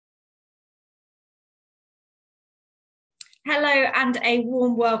Hello and a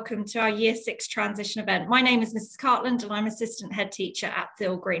warm welcome to our Year 6 transition event. My name is Mrs. Cartland and I'm Assistant Head Teacher at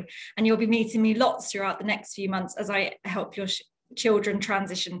Theale Green, and you'll be meeting me lots throughout the next few months as I help your children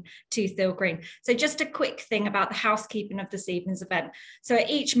transition to Theale Green. So just a quick thing about the housekeeping of this evening's event. So at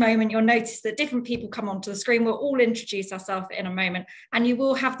each moment you'll notice that different people come onto the screen. We'll all introduce ourselves in a moment, and you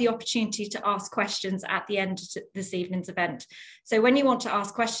will have the opportunity to ask questions at the end of this evening's event. So when you want to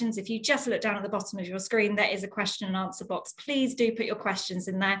ask questions, if you just look down at the bottom of your screen, there is a question and answer box. Please do put your questions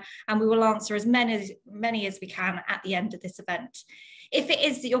in there and we will answer as many as we can at the end of this event. If it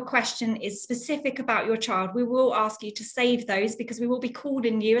is that your question is specific about your child, we will ask you to save those because we will be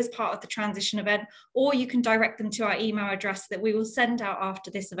calling you as part of the transition event, or you can direct them to our email address that we will send out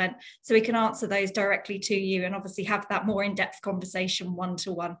after this event so we can answer those directly to you and obviously have that more in-depth conversation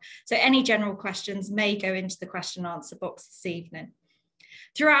one-to-one. So any general questions may go into the question and answer box this evening.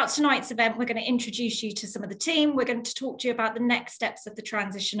 Throughout tonight's event, we're going to introduce you to some of the team. We're going to talk to you about the next steps of the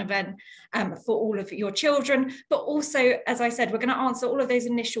transition event for all of your children. But also, as I said, we're going to answer all of those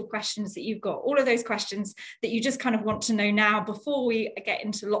initial questions that you've got, all of those questions that you just kind of want to know now before we get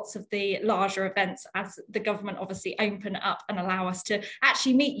into lots of the larger events, as the government obviously open up and allow us to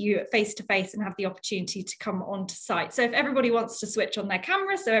actually meet you face to face and have the opportunity to come onto site. So if everybody wants to switch on their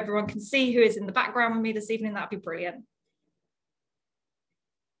camera so everyone can see who is in the background with me this evening, that'd be brilliant.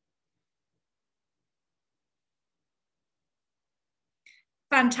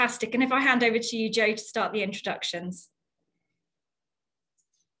 Fantastic. And if I hand over to you, Joe, to start the introductions.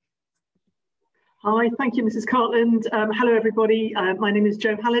 Hi, thank you, Mrs. Cartland. Hello, everybody. My name is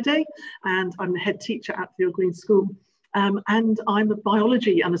Jo Halliday, and I'm the head teacher at Theale Green School. And I'm a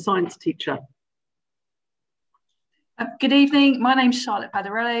biology and a science teacher. Good evening. My name's Charlotte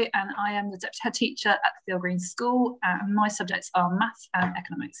Padarelli, and I am the deputy head teacher at Theale Green School. And my subjects are maths and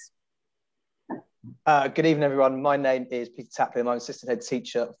economics. Good evening, everyone. My name is Peter Tapley. I'm Assistant Head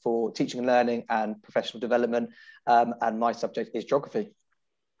Teacher for Teaching and Learning and Professional Development, and my subject is Geography.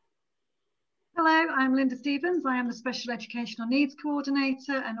 Hello, I'm Linda Stevens. I am the Special Educational Needs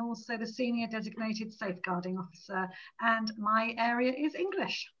Coordinator and also the Senior Designated Safeguarding Officer, and my area is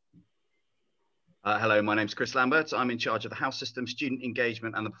English. Hello, my name's Chris Lambert. I'm in charge of the House System, Student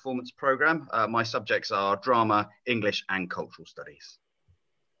Engagement and the Performance Programme. My subjects are Drama, English and Cultural Studies.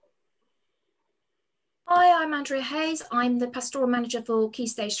 Hi, I'm Andrea Hayes. I'm the Pastoral Manager for Key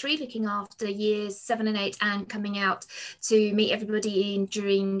Stage 3, looking after years 7 and 8 and coming out to meet everybody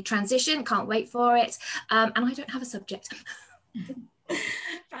during transition. Can't wait for it. And I don't have a subject.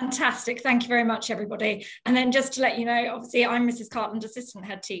 Fantastic. Thank you very much, everybody. And then just to let you know, obviously I'm Mrs. Cartland, Assistant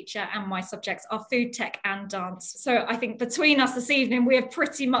Head Teacher, and my subjects are food, tech and dance. So I think between us this evening, we have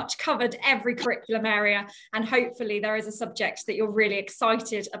pretty much covered every curriculum area, and hopefully there is a subject that you're really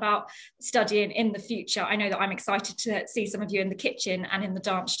excited about studying in the future. I know that I'm excited to see some of you in the kitchen and in the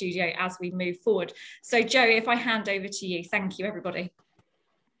dance studio as we move forward. So Jo, if I hand over to you. Thank you, everybody.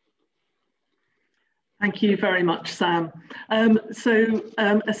 Thank you very much, Sam.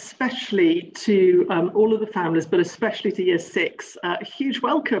 Especially to all of the families, but especially to Year 6, a huge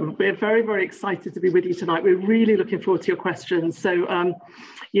welcome. We're very, very excited to be with you tonight. We're really looking forward to your questions. So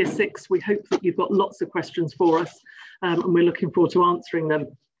Year 6, we hope that you've got lots of questions for us, and we're looking forward to answering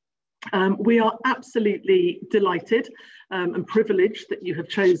them. We are absolutely delighted and privileged that you have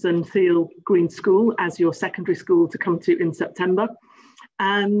chosen Theale Green School as your secondary school to come to in September.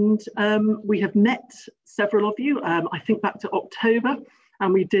 And we have met several of you, I think back to October,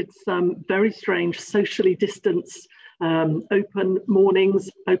 and we did some very strange socially distanced open mornings,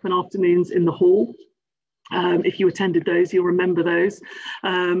 open afternoons in the hall. If you attended those, you'll remember those.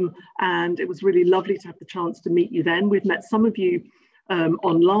 And it was really lovely to have the chance to meet you then. We've met some of you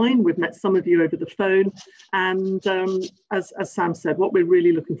online, we've met some of you over the phone, and as Sam said, what we're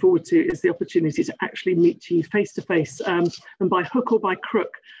really looking forward to is the opportunity to actually meet you face to face, and by hook or by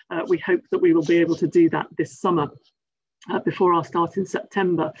crook, we hope that we will be able to do that this summer before our start in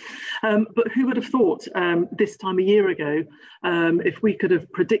September. But who would have thought this time a year ago, if we could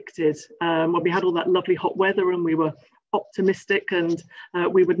have predicted when we had all that lovely hot weather and we were optimistic, and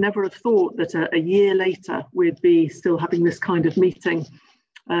we would never have thought that a year later we'd be still having this kind of meeting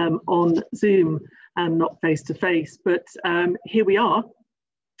on Zoom and not face to face. But here we are.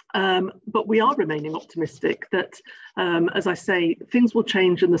 But we are remaining optimistic that, as I say, things will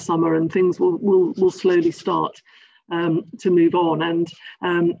change in the summer and things will slowly start to move on. And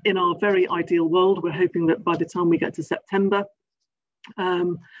in our very ideal world, we're hoping that by the time we get to September,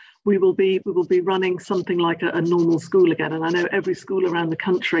 we will be running something like a normal school again. And I know every school around the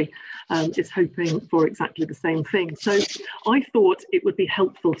country is hoping for exactly the same thing. So I thought it would be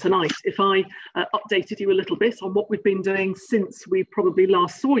helpful tonight if I updated you a little bit on what we've been doing since we probably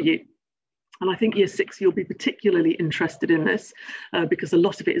last saw you. And I think Year 6, you'll be particularly interested in this because a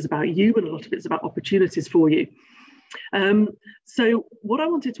lot of it is about you and a lot of it is about opportunities for you. So what I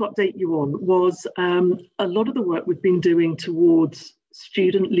wanted to update you on was a lot of the work we've been doing towards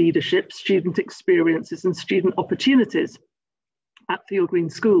student leadership, student experiences and student opportunities at Theale Green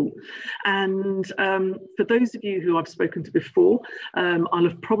School. And for those of you who I've spoken to before, I'll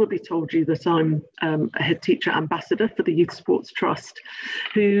have probably told you that I'm a head teacher ambassador for the Youth Sports Trust,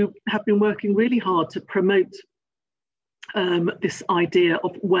 who have been working really hard to promote this idea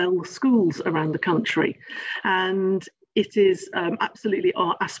of well schools around the country. And it is absolutely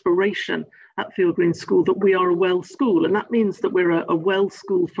our aspiration at Theale Green School that we are a well school. And that means that we're a well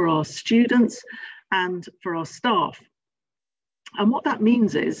school for our students and for our staff. And what that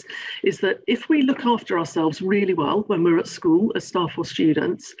means is that if we look after ourselves really well when we're at school as staff or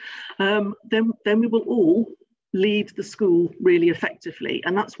students, then we will all lead the school really effectively.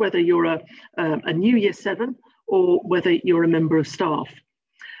 And that's whether you're a new Year 7 or whether you're a member of staff.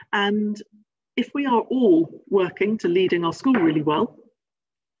 And if we are all working to leading our school really well,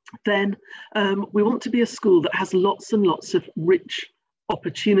 then we want to be a school that has lots and lots of rich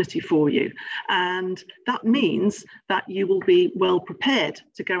opportunity for you. And that means that you will be well prepared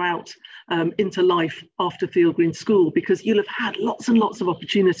to go out into life after Theale Green School, because you'll have had lots and lots of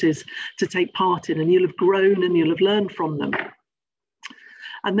opportunities to take part in, and you'll have grown and you'll have learned from them.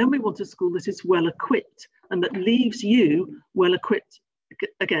 And then we want a school that is well equipped and that leaves you well equipped,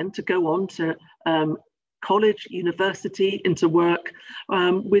 again, to go on to college, university, into work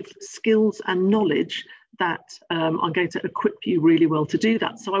with skills and knowledge that are going to equip you really well to do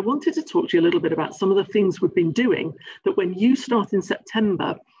that. So I wanted to talk to you a little bit about some of the things we've been doing that when you start in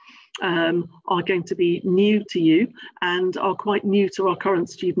September are going to be new to you and are quite new to our current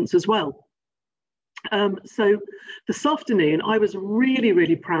students as well. So this afternoon, I was really,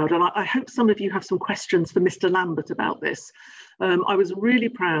 really proud, and I hope some of you have some questions for Mr. Lambert about this. I was really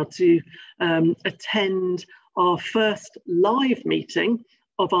proud to attend our first live meeting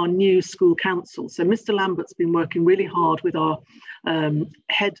of our new school council. So Mr. Lambert's been working really hard with our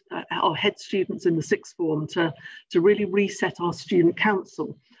head students in the sixth form to really reset our student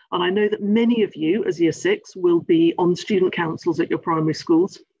council. And I know that many of you as Year 6 will be on student councils at your primary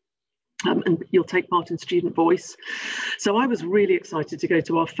schools. And you'll take part in Student Voice. So I was really excited to go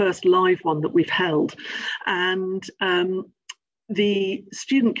to our first live one that we've held. And the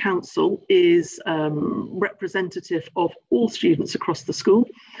Student Council is representative of all students across the school.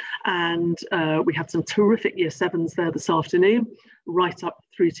 And we had some terrific Year 7s there this afternoon, right up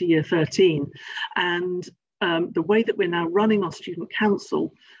through to Year 13. And the way that we're now running our Student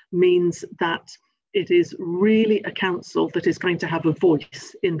Council means that it is really a council that is going to have a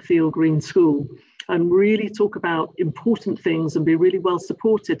voice in Theale Green School and really talk about important things and be really well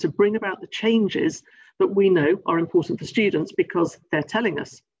supported to bring about the changes that we know are important for students because they're telling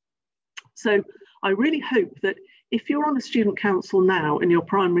us. So I really hope that if you're on a student council now in your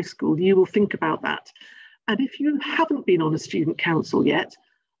primary school, you will think about that. And if you haven't been on a student council yet,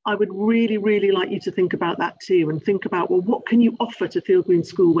 I would really, really like you to think about that too, and think about, well, what can you offer to Theale Green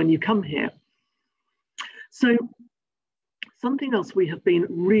School when you come here? So something else we have been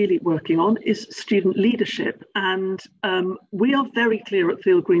really working on is student leadership. And we are very clear at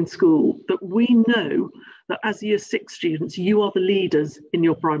Theale Green School that we know that as Year 6 students, you are the leaders in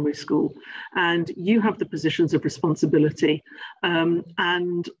your primary school and you have the positions of responsibility.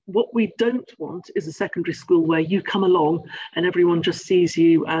 And what we don't want is a secondary school where you come along and everyone just sees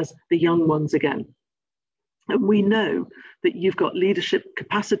you as the young ones again. And we know that you've got leadership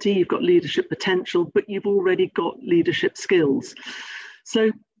capacity, you've got leadership potential, but you've already got leadership skills.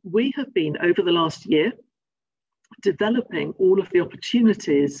 So we have been, over the last year, developing all of the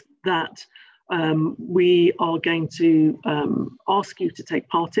opportunities that we are going to ask you to take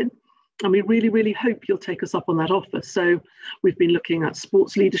part in. And we really, really hope you'll take us up on that offer. So we've been looking at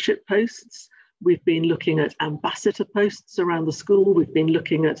sports leadership posts. We've been looking at ambassador posts around the school. We've been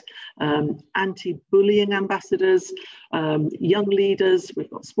looking at anti-bullying ambassadors, young leaders. We've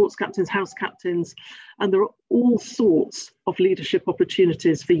got sports captains, house captains, and there are all sorts of leadership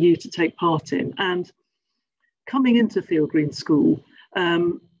opportunities for you to take part in. And coming into Theale Green School,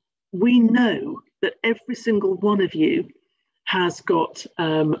 we know that every single one of you has got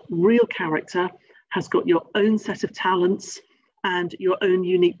real character, has got your own set of talents, and your own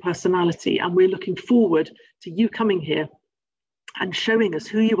unique personality. And we're looking forward to you coming here and showing us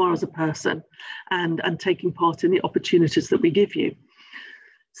who you are as a person and taking part in the opportunities that we give you.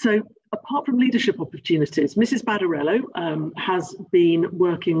 So apart from leadership opportunities, Mrs. Badarello has been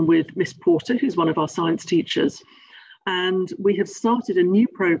working with Miss Porter, who's one of our science teachers, and we have started a new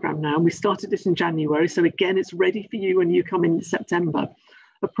programme now. We started this in January, so again, it's ready for you when you come in September,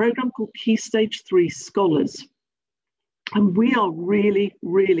 a programme called Key Stage 3 Scholars. And we are really,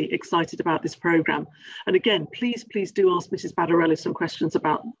 really excited about this programme. And again, please do ask Mrs. Badarello some questions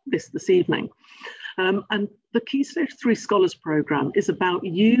about this evening. And the Key Stage 3 Scholars programme is about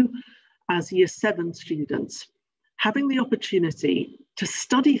you as Year 7 students having the opportunity to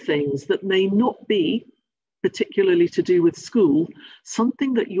study things that may not be particularly to do with school,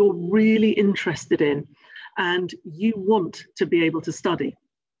 something that you're really interested in and you want to be able to study.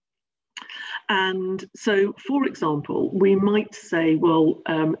 And so, for example, we might say, well,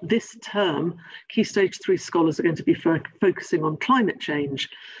 this term, Key Stage 3 scholars are going to be focusing on climate change.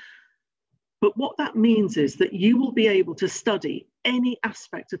 But what that means is that you will be able to study any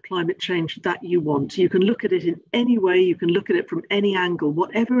aspect of climate change that you want. You can look at it in any way, you can look at it from any angle,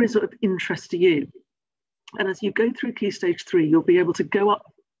 whatever is of interest to you. And as you go through Key Stage 3, you'll be able to go up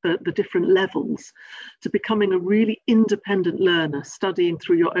the different levels to becoming a really independent learner, studying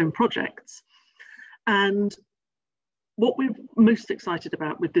through your own projects. And what we're most excited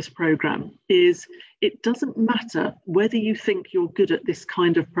about with this programme is it doesn't matter whether you think you're good at this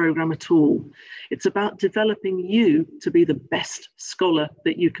kind of programme at all. It's about developing you to be the best scholar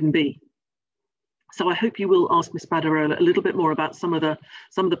that you can be. So I hope you will ask Miss Badarello a little bit more about some of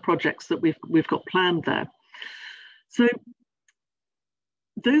the projects that we've got planned there. So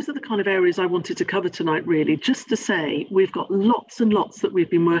those are the kind of areas I wanted to cover tonight, really, just to say we've got lots and lots that we've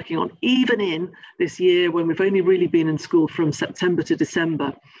been working on, even in this year when we've only really been in school from September to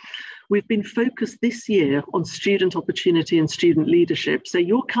December. We've been focused this year on student opportunity and student leadership. So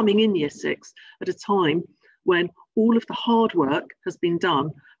you're coming in Year 6 at a time when all of the hard work has been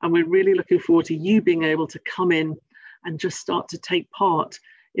done, and we're really looking forward to you being able to come in and just start to take part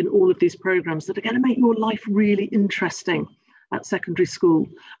in all of these programs that are going to make your life really interesting at secondary school.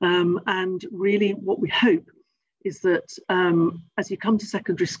 And really what we hope is that as you come to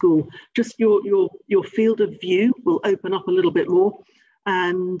secondary school, just your field of view will open up a little bit more,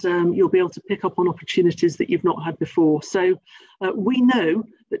 and you'll be able to pick up on opportunities that you've not had before. So we know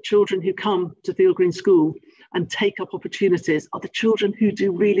that children who come to Theale Green School and take up opportunities are the children who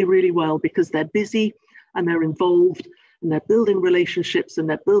do really, really well, because they're busy and they're involved and they're building relationships and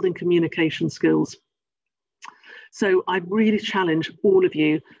they're building communication skills. So I really challenge all of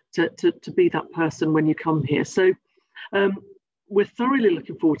you to be that person when you come here. So we're thoroughly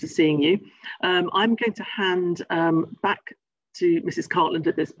looking forward to seeing you. I'm going to hand back to Mrs. Cartland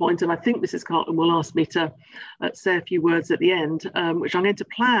at this point, and I think Mrs. Cartland will ask me to say a few words at the end, which I'm going to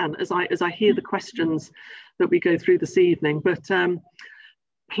plan as I hear the questions that we go through this evening. But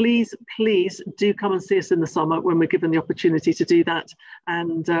please do come and see us in the summer when we're given the opportunity to do that,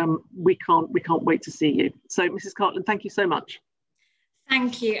 and we can't wait to see you. So Mrs. Cartland, thank you so much.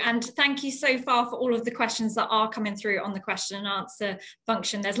 Thank you, and thank you so far for all of the questions that are coming through on the question and answer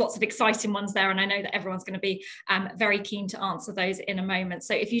function. There's lots of exciting ones there, and I know that everyone's going to be very keen to answer those in a moment.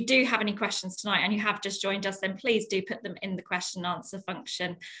 So if you do have any questions tonight and you have just joined us, then please do put them in the question and answer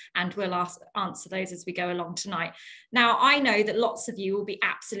function, and we'll answer those as we go along tonight. Now, I know that lots of you will be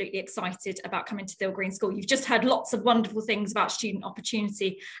absolutely excited about coming to Theale Green School. You've just heard lots of wonderful things about student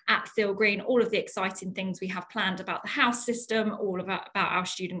opportunity at Theale Green, all of the exciting things we have planned about the house system, all about our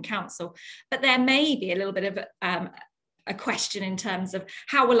student council, but there may be a little bit of a question in terms of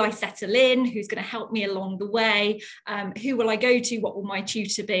how will I settle in, who's going to help me along the way, who will I go to, what will my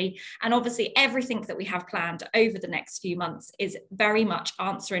tutor be, and obviously everything that we have planned over the next few months is very much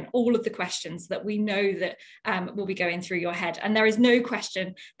answering all of the questions that we know that will be going through your head, and there is no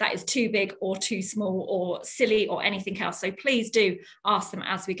question that is too big or too small or silly or anything else, so please do ask them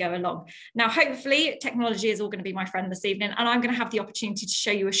as we go along. Now hopefully technology is all going to be my friend this evening, and I'm going to have the opportunity to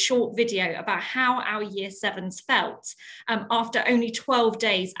show you a short video about how our Year 7s felt after only 12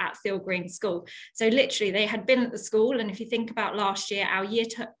 days at Theale Green School. So literally they had been at the school, and if you think about last year, our Year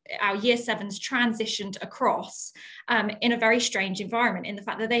 7s transitioned across in a very strange environment, in the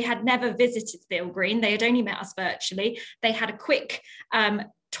fact that they had never visited Theale Green. They had only met us virtually. They had a quick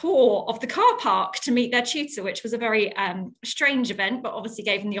tour of the car park to meet their tutor, which was a very strange event, but obviously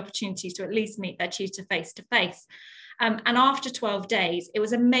gave them the opportunity to at least meet their tutor face to face. And after 12 days, it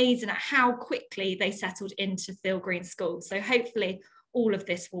was amazing at how quickly they settled into Theale Green School. So hopefully all of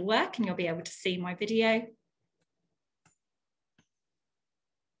this will work and you'll be able to see my video.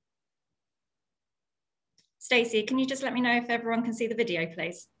 Stacey, can you just let me know if everyone can see the video,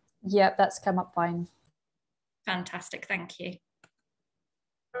 please? Yep, that's come up fine. Fantastic, thank you.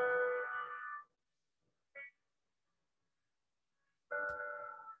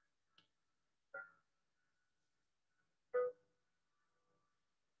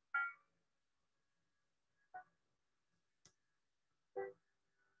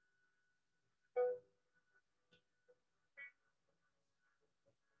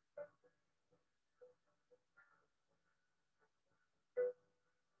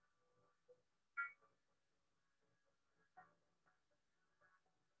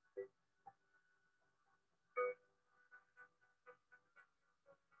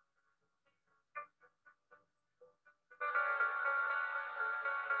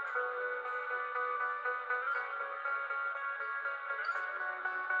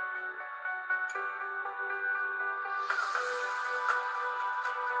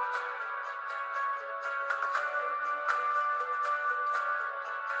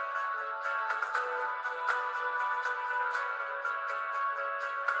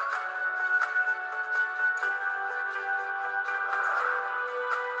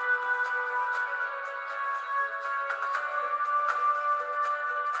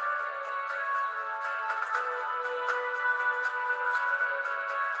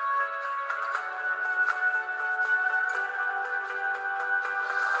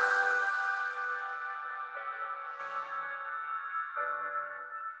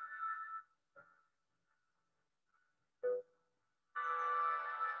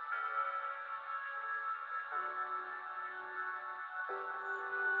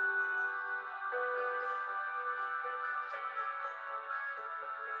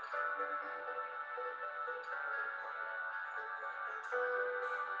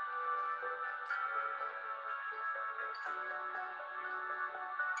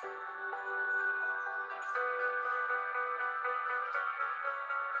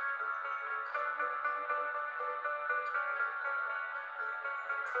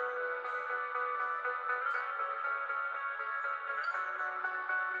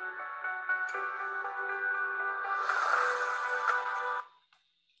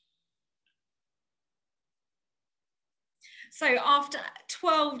 So after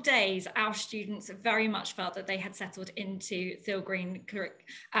 12 days, our students very much felt that they had settled into Theale Green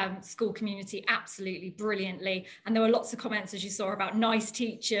school community absolutely brilliantly. And there were lots of comments, as you saw, about nice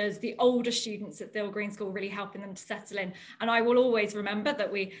teachers, the older students at Theale Green School really helping them to settle in. And I will always remember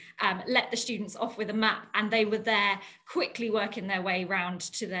that we let the students off with a map, and they were there quickly working their way round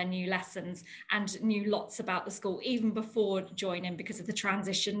to their new lessons and knew lots about the school even before joining, because of the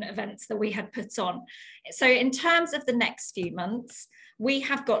transition events that we had put on. So in terms of the next few months, we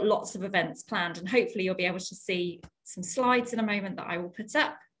have got lots of events planned, and hopefully you'll be able to see some slides in a moment that I will put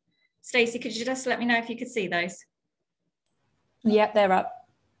up. Stacey, could you just let me know if you could see those? Yep, they're up.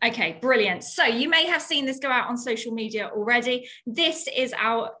 Okay, brilliant. So you may have seen this go out on social media already. This is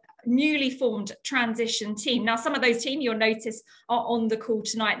our newly formed transition team. Now, some of those team you'll notice are on the call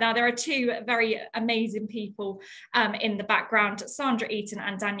tonight. Now, there are two very amazing people in the background, Sandra Eaton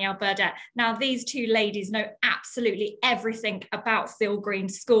and Danielle Burdett. Now, these two ladies know absolutely everything about Theale Green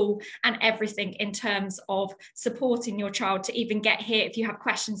School and everything in terms of supporting your child to even get here. If you have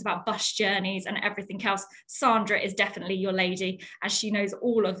questions about bus journeys and everything else, Sandra is definitely your lady, as she knows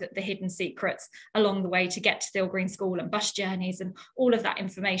all of the hidden secrets along the way to get to Theale Green School and bus journeys and all of that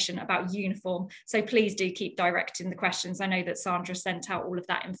information about uniform. So please do keep directing the questions. I know that Sandra sent out all of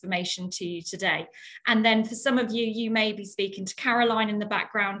that information to you today. And then for some of you, you may be speaking to Caroline in the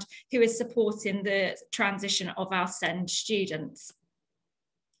background, who is supporting the transition of our SEND students.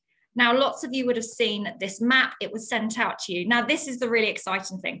 Now, lots of you would have seen this map. It was sent out to you. Now, this is the really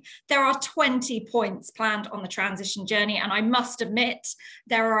exciting thing. There are 20 points planned on the transition journey, and I must admit,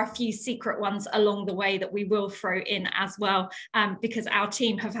 there are a few secret ones along the way that we will throw in as well, because our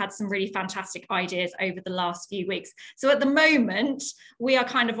team have had some really fantastic ideas over the last few weeks. So at the moment, we are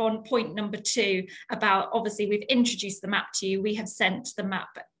kind of on point number 2 about, obviously, we've introduced the map to you. We have sent the map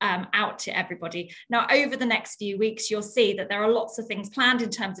out to everybody. Now, over the next few weeks, you'll see that there are lots of things planned in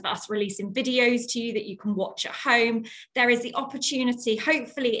terms of us releasing videos to you that you can watch at home. There is the opportunity,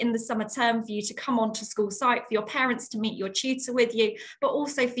 hopefully in the summer term, for you to come onto school site, for your parents to meet your tutor with you, but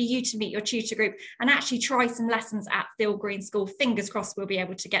also for you to meet your tutor group and actually try some lessons at Theale Green School. Fingers crossed we'll be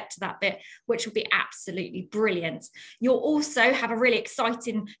able to get to that bit, which will be absolutely brilliant. You'll also have a really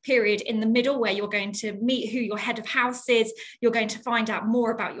exciting period in the middle where you're going to meet who your head of house is. You're going to find out more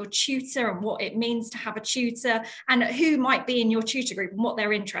about about your tutor and what it means to have a tutor, and who might be in your tutor group and what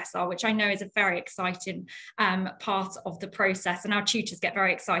their interests are, which I know is a very exciting part of the process. And our tutors get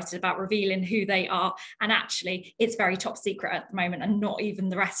very excited about revealing who they are. And actually, it's very top secret at the moment, and not even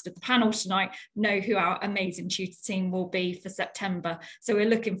the rest of the panel tonight know who our amazing tutor team will be for September. So we're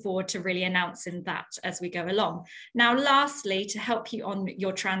looking forward to really announcing that as we go along. Now, lastly, to help you on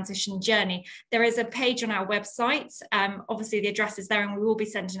your transition journey, there is a page on our website. Obviously, the address is there, and we will be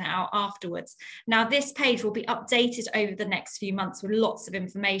sending it out afterwards. Now, this page will be updated over the next few months with lots of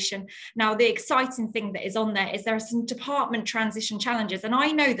information. Now, the exciting thing that is on there is there are some department transition challenges. And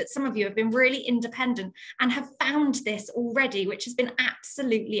I know that some of you have been really independent and have found this already, which has been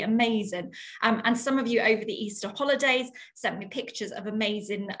absolutely amazing. And some of you over the Easter holidays sent me pictures of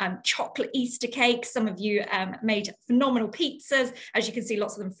amazing chocolate Easter cakes. Some of you made phenomenal pizzas. As you can see,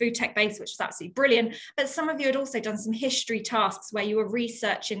 lots of them food tech based, which is absolutely brilliant. But some of you had also done some history tasks where you were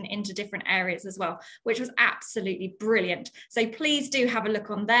researching into different areas as well, which was absolutely brilliant. So please do have a look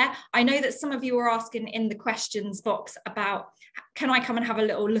on there. I know that some of you were asking in the questions box about, can I come and have a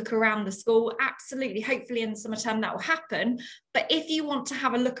little look around the school? Absolutely. Hopefully in the summer term that will happen. But if you want to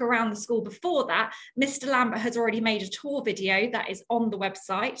have a look around the school before that, Mr. Lambert has already made a tour video that is on the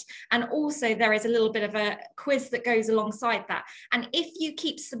website. And also there is a little bit of a quiz that goes alongside that. And if you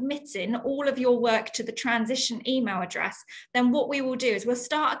keep submitting all of your work to the transition email address, then what we will do is we'll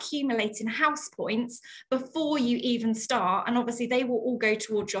start accumulating house points before you even start. And obviously they will all go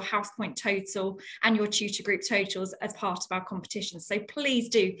towards your house point total and your tutor group totals as part of our competition. So please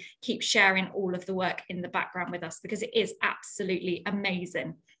do keep sharing all of the work in the background with us, because it is absolutely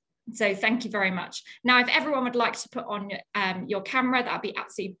amazing. So thank you very much. Now, if everyone would like to put on your camera, that would be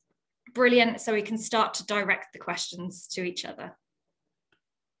absolutely brilliant, so we can start to direct the questions to each other.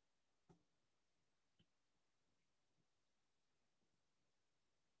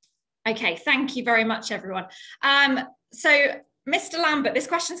 Okay, thank you very much, everyone. So Mr. Lambert, this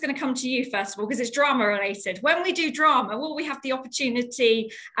question is going to come to you first of all, because it's drama related. When we do drama, will we have the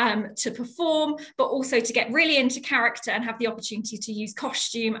opportunity to perform, but also to get really into character and have the opportunity to use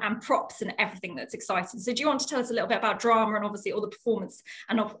costume and props and everything that's exciting? So do you want to tell us a little bit about drama and obviously all the performance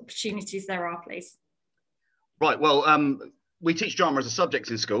and opportunities there are, please? Right, well, we teach drama as a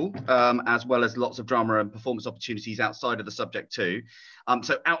subject in school, as well as lots of drama and performance opportunities outside of the subject too.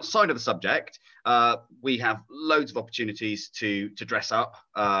 So outside of the subject, we have loads of opportunities to dress up.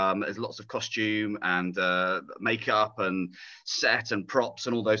 There's lots of costume and makeup and set and props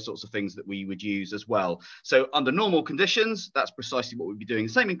and all those sorts of things that we would use as well. So under normal conditions, that's precisely what we'd be doing.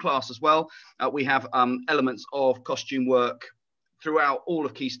 Same in class as well. We have elements of costume work throughout all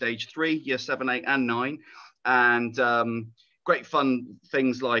of Key Stage 3, Year 7, 8 and 9. And great fun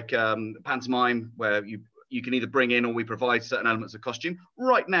things like pantomime, where you can either bring in or we provide certain elements of costume.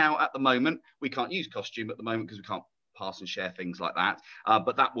 Right now, at the moment, we can't use costume at the moment because we can't pass and share things like that.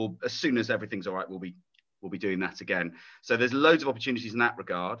 But that will, as soon as everything's all right, we'll be doing that again. So there's loads of opportunities in that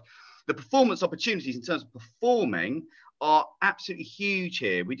regard. The performance opportunities in terms of performing are absolutely huge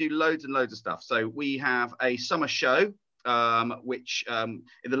here. We do loads and loads of stuff. So we have a summer show, which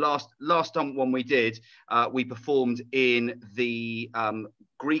in the last one we did, we performed in the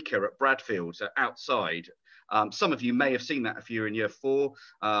Greeker at Bradfield, so outside. Some of you may have seen that if you're in Year 4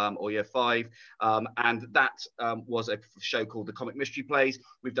 or Year 5, and that was a show called The Comic Mystery Plays.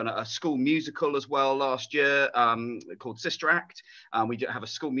 We've done a school musical as well last year called Sister Act. We do have a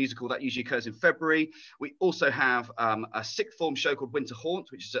school musical that usually occurs in February. We also have a sixth form show called Winter Haunt,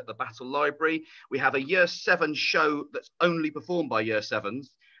 which is at the Battle Library. We have a Year 7 show that's only performed by Year 7s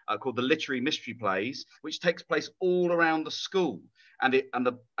called The Literary Mystery Plays, which takes place all around the school. And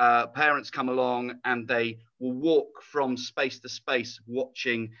the parents come along and they will walk from space to space,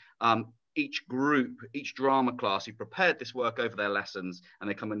 watching each group, each drama class who prepared this work over their lessons, and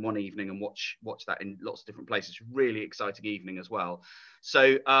they come in one evening and watch that in lots of different places. Really exciting evening as well.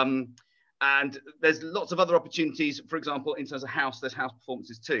 So and there's lots of other opportunities. For example, in terms of house, there's house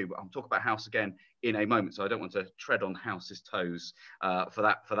performances too, but I'll talk about house again in a moment, so I don't want to tread on house's toes for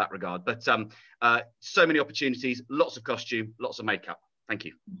that regard. But so many opportunities, lots of costume, lots of makeup. Thank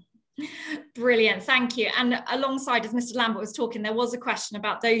you. Brilliant, thank you. And alongside, as Mr. Lambert was talking, there was a question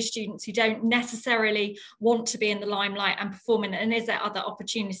about those students who don't necessarily want to be in the limelight and performing, and is there other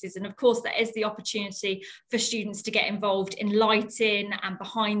opportunities? And of course there is the opportunity for students to get involved in lighting and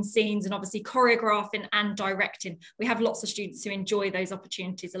behind scenes, and obviously choreographing and directing. We have lots of students who enjoy those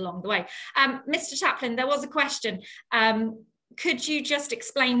opportunities along the way. Mr. Chaplin, there was a question. Could you just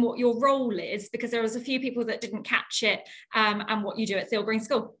explain what your role is, because there was a few people that didn't catch it, and what you do at Theale Green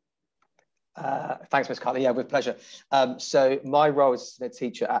School? Thanks, Ms. Cartley. Yeah, with pleasure. So my role as a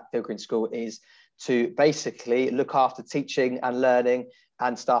teacher at Theale Green School is to basically look after teaching and learning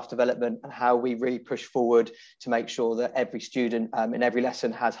and staff development, and how we really push forward to make sure that every student in every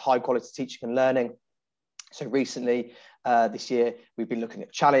lesson has high quality teaching and learning. So recently, this year, we've been looking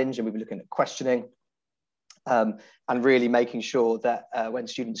at challenge, and we've been looking at questioning, and really making sure that when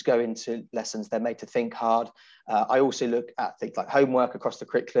students go into lessons, they're made to think hard. I also look at things like homework across the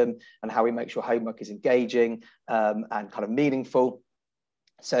curriculum, and how we make sure homework is engaging and kind of meaningful.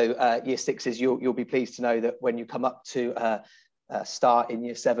 So year sixes, you'll be pleased to know that when you come up to start in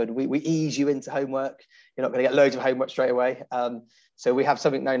year 7, we ease you into homework. You're not going to get loads of homework straight away. So we have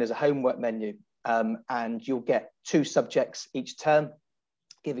something known as a homework menu, and you'll get 2 subjects each term,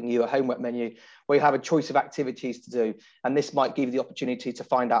 giving you a homework menu where you have a choice of activities to do. And this might give you the opportunity to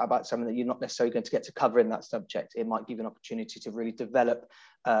find out about something that you're not necessarily going to get to cover in that subject. It might give you an opportunity to really develop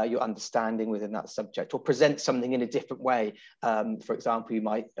your understanding within that subject, or present something in a different way. For example, you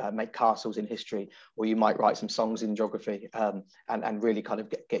might make castles in history, or you might write some songs in geography, and really kind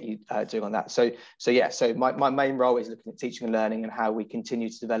of get you doing on that. So my main role is looking at teaching and learning, and how we continue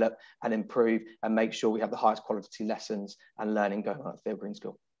to develop and improve and make sure we have the highest quality lessons and learning going on at Theale Green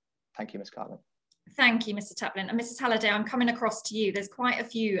School. Thank you, Ms. Cartley. Thank you, Mr. Taplin. And Mrs. Halliday, I'm coming across to you. There's quite a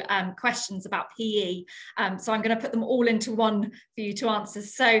few questions about PE, so I'm going to put them all into one for you to answer.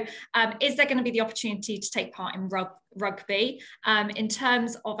 So is there going to be the opportunity to take part in rugby? In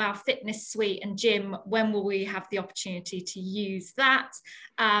terms of our fitness suite and gym, when will we have the opportunity to use that?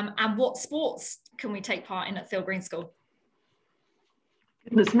 And what sports can we take part in at Theale Green School?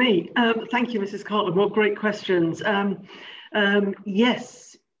 Goodness me. Thank you, Mrs. Cartlin. What great questions. Yes.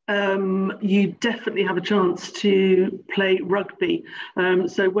 You definitely have a chance to play rugby.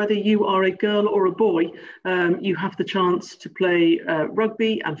 So whether you are a girl or a boy, you have the chance to play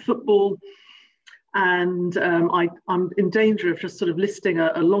rugby and football. And I'm in danger of just sort of listing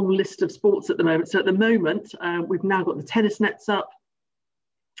a long list of sports at the moment. So at the moment, we've now got the tennis nets up,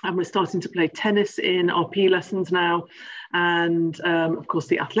 and we're starting to play tennis in our PE lessons now. And of course,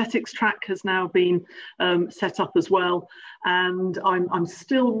 the athletics track has now been set up as well. And I'm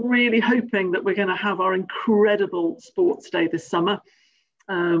still really hoping that we're going to have our incredible sports day this summer,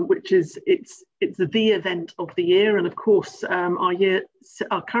 which is it's the event of the year. And of course, our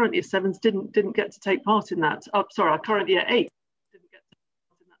current year 7s didn't get to take part in that. Our current year 8 didn't get to take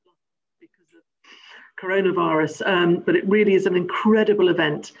part in that last because of coronavirus, but it really is an incredible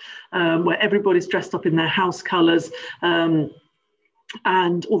event where everybody's dressed up in their house colours,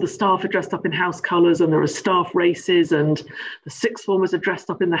 and all the staff are dressed up in house colours, and there are staff races, and the sixth formers are dressed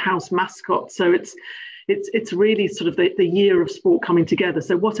up in the house mascot. So it's really sort of the year of sport coming together.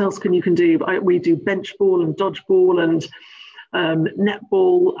 So what else can do? We do bench ball and dodgeball and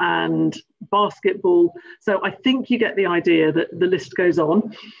netball and basketball. So I think you get the idea that the list goes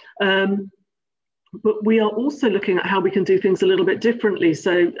on. But we are also looking at how we can do things a little bit differently.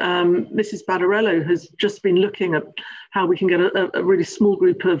 So Mrs. Badarello has just been looking at how we can get a really small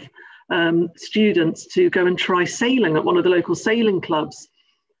group of students to go and try sailing at one of the local sailing clubs.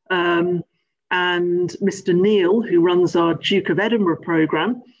 And Mr. Theale, who runs our Duke of Edinburgh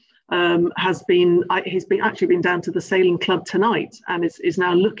programme, he's actually been down to the sailing club tonight, and is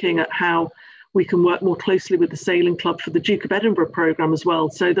now looking at how we can work more closely with the sailing club for the Duke of Edinburgh programme as well.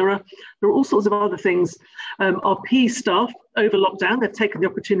 So there are all sorts of other things. Our PE staff over lockdown, they've taken the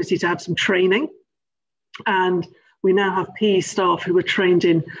opportunity to have some training, and we now have PE staff who are trained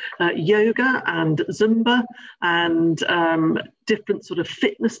in yoga and Zumba and different sort of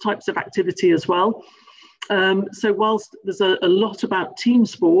fitness types of activity as well. So whilst there's a lot about team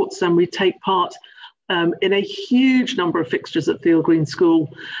sports, and we take part in a huge number of fixtures at Theale Green School,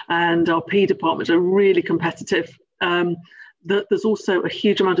 and our PE department are really competitive. There's also a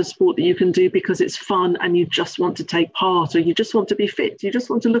huge amount of sport that you can do because it's fun and you just want to take part, or you just want to be fit. You just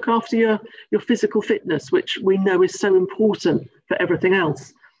want to look after your physical fitness, which we know is so important for everything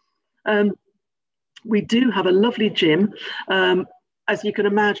else. We do have a lovely gym. As you can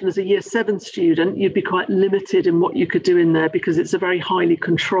imagine, as a year 7 student, you'd be quite limited in what you could do in there because it's a very highly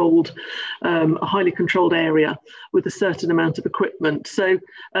controlled area with a certain amount of equipment. So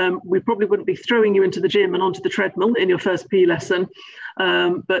we probably wouldn't be throwing you into the gym and onto the treadmill in your first PE lesson,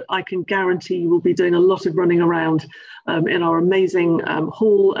 but I can guarantee you will be doing a lot of running around in our amazing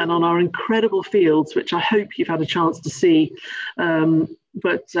hall and on our incredible fields, which I hope you've had a chance to see.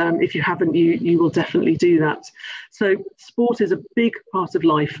 But if you haven't, you will definitely do that. So sport is a big part of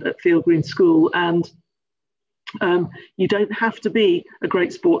life at Theale Green School, and you don't have to be a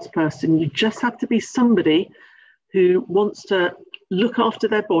great sports person. You just have to be somebody who wants to look after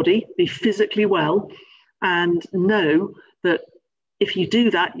their body, be physically well, and know that if you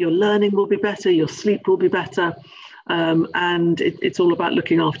do that, your learning will be better, your sleep will be better, and it's all about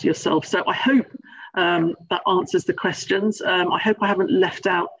looking after yourself. So I hope that answers the questions. I hope I haven't left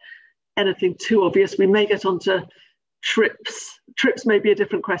out anything too obvious. We may get onto trips. Trips may be a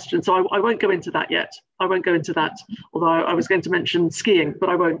different question, so I won't go into that yet. I won't go into that, although I was going to mention skiing, but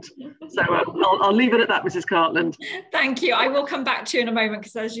I won't. So I'll leave it at that, Mrs. Cartland. Thank you. I will come back to you in a moment,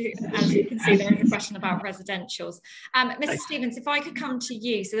 because as you can see, there is a question about residentials. Mrs. Stevens, if I could come to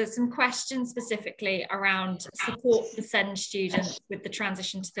you. So there's some questions specifically around support for SEND students with the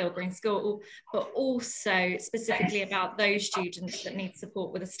transition to Theale Green School, but also specifically about those students that need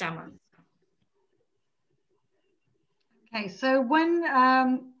support with a stammer. Okay, so when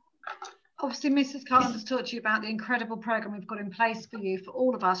obviously Mrs. Cartland has talked to you about the incredible programme we've got in place for you, for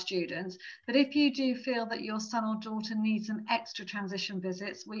all of our students, but if you do feel that your son or daughter needs some extra transition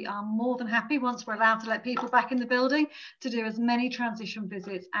visits, we are more than happy, once we're allowed to let people back in the building, to do as many transition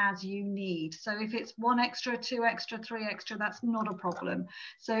visits as you need. So if it's 1 extra, 2 extra, 3 extra, that's not a problem.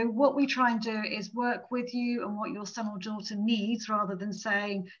 So what we try and do is work with you on what your son or daughter needs, rather than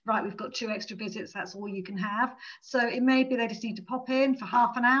saying, right, we've got 2 extra visits, that's all you can have. So it may be they just need to pop in for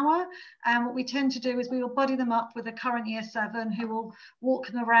half an hour. And what we tend to do is we will buddy them up with a current year 7 who will walk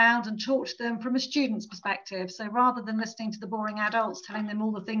them around and talk to them from a student's perspective. So rather than listening to the boring adults telling them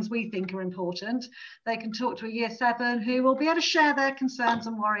all the things we think are important, they can talk to a year 7 who will be able to share their concerns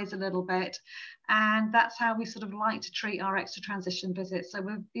and worries a little bit. And that's how we sort of like to treat our extra transition visits. So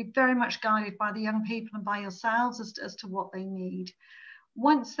we'll be very much guided by the young people and by yourselves as to what they need.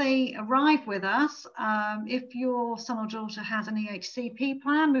 Once they arrive with us, if your son or daughter has an EHCP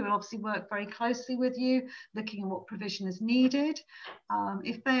plan, we will obviously work very closely with you, looking at what provision is needed.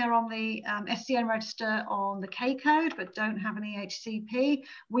 If they are on the SCN register on the K code but don't have an EHCP,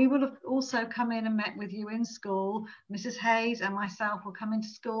 we will have also come in and met with you in school. Mrs. Hayes and myself will come into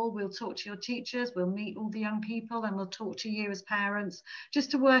school, we'll talk to your teachers, we'll meet all the young people, and we'll talk to you as parents,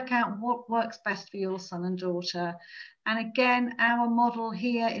 just to work out what works best for your son and daughter. And again, our model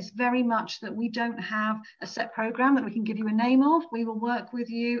here is very much that we don't have a set program that we can give you a name of. We will work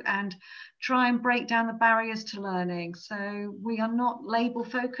with you and try and break down the barriers to learning. So we are not label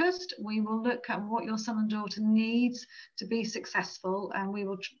focused. We will look at what your son and daughter needs to be successful, and we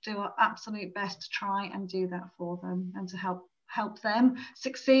will do our absolute best to try and do that for them, and to help them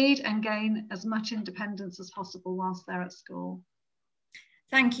succeed and gain as much independence as possible whilst they're at school.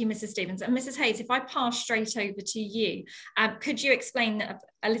 Thank you, Mrs. Stevens. And Mrs. Hayes, if I pass straight over to you, could you explain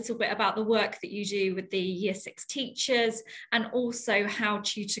a little bit about the work that you do with the Year 6 teachers, and also how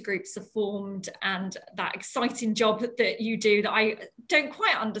tutor groups are formed, and that exciting job that you do that I don't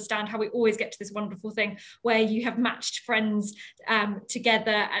quite understand, how we always get to this wonderful thing where you have matched friends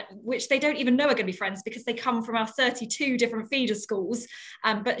together, which they don't even know are going to be friends because they come from our 32 different feeder schools,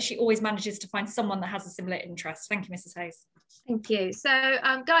 but she always manages to find someone that has a similar interest. Thank you, Mrs. Hayes. Thank you. So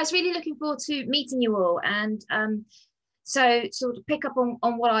guys, really looking forward to meeting you all, and so sort of pick up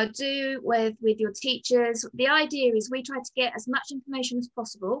on what I do with your teachers. The idea is we try to get as much information as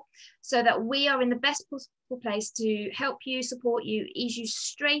possible so that we are in the best possible place to help you, support you, ease you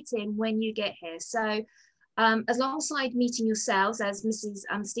straight in when you get here. So alongside meeting yourselves, as Mrs.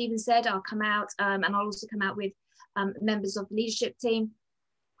 Stevens said, I'll come out and I'll also come out with members of the leadership team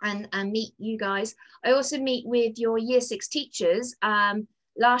and meet you guys. I also meet with your Year 6 teachers.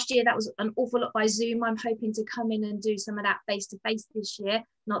 Last year, that was an awful lot by Zoom. I'm hoping to come in and do some of that face-to-face this year.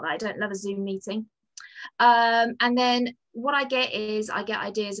 Not that I don't love a Zoom meeting. And then what I get is I get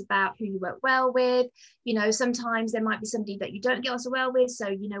ideas about who you work well with. You know, sometimes there might be somebody that you don't get on so well with. So,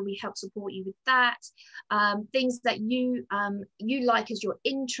 you know, we help support you with that. Things that you like as your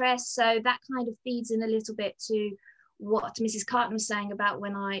interests. So that kind of feeds in a little bit to what Mrs. Carton was saying about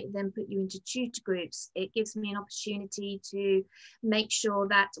when I then put you into tutor groups. It gives me an opportunity to make sure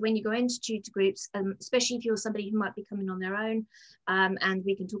that when you go into tutor groups, especially if you're somebody who might be coming on their own, and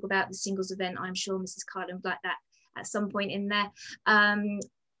we can talk about the singles event, I'm sure Mrs. Carton would like that at some point in there.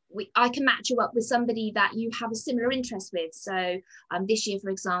 I can match you up with somebody that you have a similar interest with. So this year, for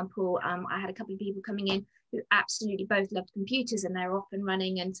example, I had a couple of people coming in who absolutely both loved computers, and they're off and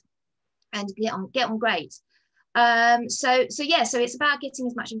running and get on great. So it's about getting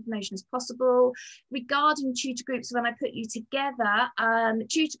as much information as possible. Regarding tutor groups, when I put you together,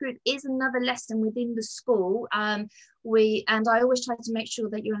 tutor group is another lesson within the school. And I always try to make sure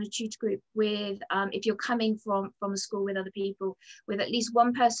that you're in a tutor group with, if you're coming from a school with other people, with at least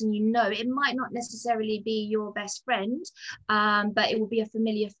one person you know. It might not necessarily be your best friend, but it will be a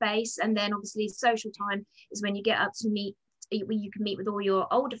familiar face. And then obviously social time is when you get up to meet where you can meet with all your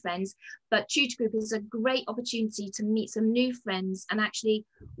older friends, but tutor group is a great opportunity to meet some new friends. And actually,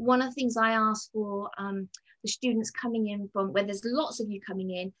 one of the things I ask for the students coming in from where there's lots of you coming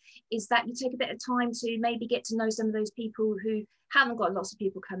in is that you take a bit of time to maybe get to know some of those people who haven't got lots of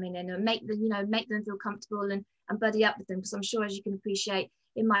people coming in, and make them feel comfortable and buddy up with them, because I'm sure, as you can appreciate,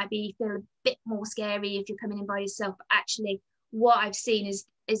 it might feel a bit more scary if you're coming in by yourself. But actually, what I've seen is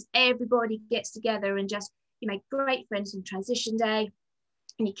everybody gets together and just, you make great friends on transition day,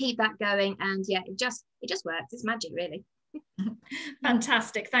 and you keep that going, and yeah, it just works. It's magic, really.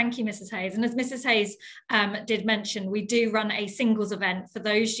 Fantastic. Thank you, Mrs. Hayes. And as Mrs. Hayes did mention, we do run a singles event for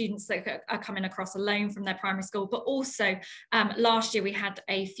those students that are coming across alone from their primary school. But also last year we had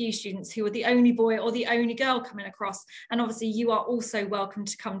a few students who were the only boy or the only girl coming across. And obviously you are also welcome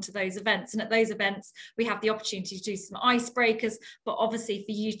to come to those events. And at those events, we have the opportunity to do some icebreakers, but obviously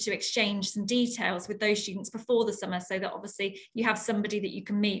for you to exchange some details with those students before the summer, so that obviously you have somebody that you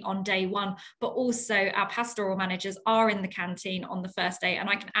can meet on day one. But also our pastoral managers are in the canteen on the first day, and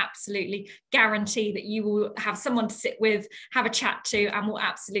I can absolutely guarantee that you will have someone to sit with, have a chat to, and will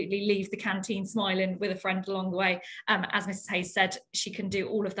absolutely leave the canteen smiling with a friend along the way. As Mrs. Hayes said, she can do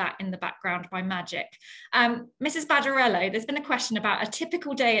all of that in the background by magic. Mrs. Badarello, there's been a question about a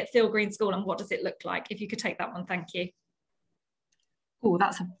typical day at Theale Green School and what does it look like? If you could take that one, thank you. Oh,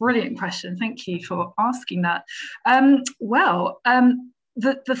 that's a brilliant question. Thank you for asking that.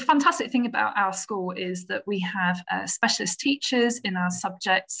 The fantastic thing about our school is that we have specialist teachers in our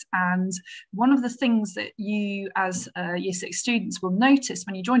subjects, and one of the things that you as Year 6 students will notice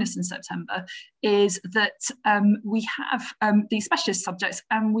when you join us in September is that we have these specialist subjects,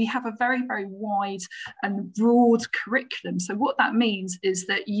 and we have a very, very wide and broad curriculum. So what that means is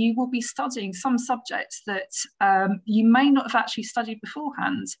that you will be studying some subjects that you may not have actually studied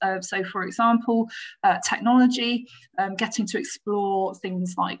beforehand. So for example, technology, getting to explore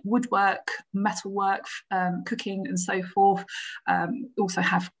things like woodwork, metalwork, cooking and so forth. Also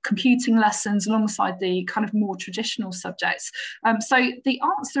have computing lessons alongside the kind of more traditional subjects. So the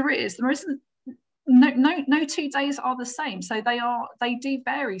answer is there isn't no 2 days are the same, so they do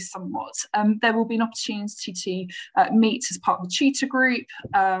vary somewhat. There will be an opportunity to meet as part of the tutor group,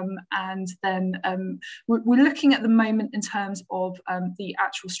 and then we're looking at the moment in terms of the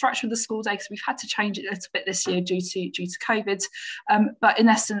actual structure of the school day, because we've had to change it a little bit this year due to COVID, but in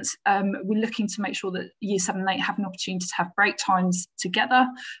essence we're looking to make sure that Year 7 and 8 have an opportunity to have break times together,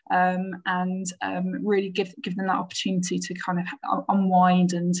 and really give them that opportunity to kind of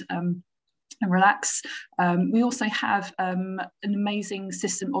unwind and relax. We also have an amazing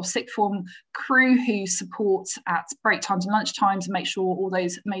system of sixth form crew who support at break times and lunch times and make sure all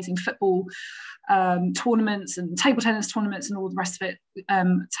those amazing football tournaments and table tennis tournaments and all the rest of it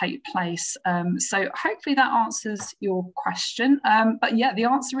take place. So hopefully that answers your question. But yeah, the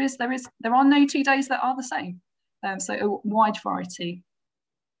answer is there are no 2 days that are the same. So a wide variety.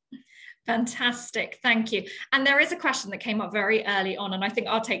 Fantastic, thank you. And there is a question that came up very early on, and I think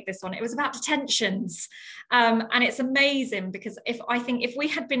I'll take this one. It was about detentions, and it's amazing because I think if we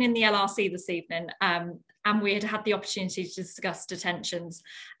had been in the LRC this evening and we had had the opportunity to discuss detentions,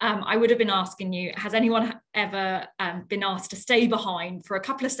 I would have been asking you, has anyone ever been asked to stay behind for a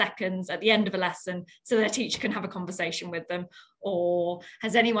couple of seconds at the end of a lesson so their teacher can have a conversation with them? Or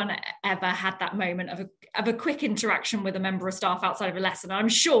has anyone ever had that moment of a quick interaction with a member of staff outside of a lesson? And I'm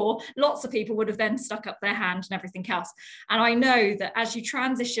sure lots of people would have then stuck up their hand and everything else. And I know that as you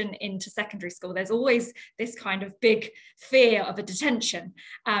transition into secondary school, there's always this kind of big fear of a detention.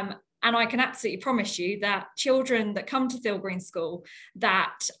 And I can absolutely promise you that children that come to Theale Green School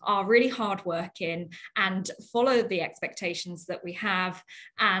that are really hardworking and follow the expectations that we have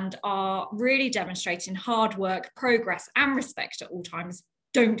and are really demonstrating hard work, progress and respect at all times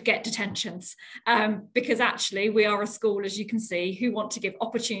don't get detentions, because actually we are a school, as you can see, who want to give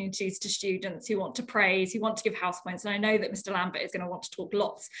opportunities to students, who want to praise, who want to give house points. And I know that Mr. Lambert is going to want to talk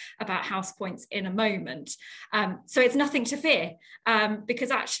lots about house points in a moment. So it's nothing to fear,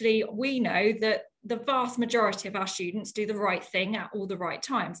 because actually we know that the vast majority of our students do the right thing at all the right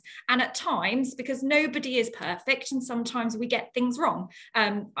times. And at times, because nobody is perfect and sometimes we get things wrong.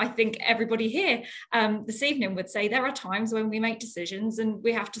 I think everybody here this evening would say there are times when we make decisions and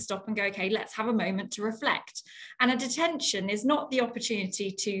we have to stop and go, okay, let's have a moment to reflect. And a detention is not the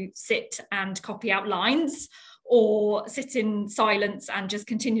opportunity to sit and copy out lines or sit in silence and just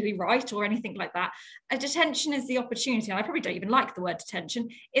continually write or anything like that. A detention is the opportunity, and I probably don't even like the word detention,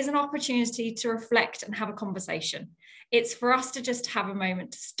 is an opportunity to reflect and have a conversation. It's for us to just have a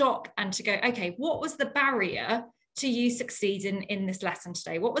moment to stop and to go, okay, what was the barrier to you succeeding in this lesson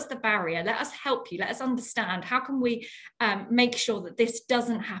today? What was the barrier? Let us help you. Let us understand. How can we make sure that this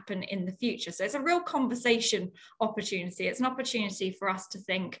doesn't happen in the future? So it's a real conversation opportunity. It's an opportunity for us to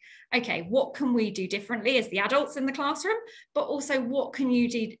think, okay, what can we do differently as the adults in the classroom, but also what can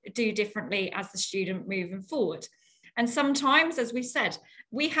you do differently as the student moving forward? And sometimes, as we've said,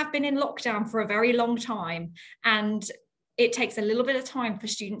 we have been in lockdown for a very long time, and it takes a little bit of time for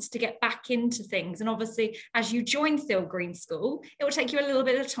students to get back into things. And obviously, as you join Theale Green School, it will take you a little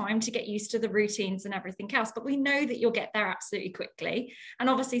bit of time to get used to the routines and everything else. But we know that you'll get there absolutely quickly. And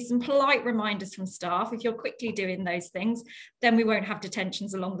obviously, some polite reminders from staff. If you're quickly doing those things, then we won't have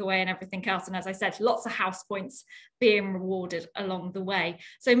detentions along the way and everything else. And as I said, lots of house points being rewarded along the way.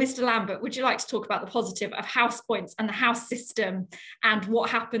 So, Mr. Lambert, would you like to talk about the positive of house points and the house system and what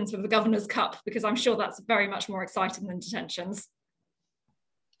happens with the Governor's Cup? Because I'm sure that's very much more exciting than detentions.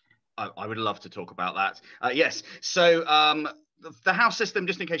 I would love to talk about that. Yes, so the house system,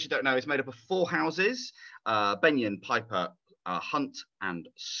 just in case you don't know, is made up of 4 houses, Benyon, Piper, Hunt and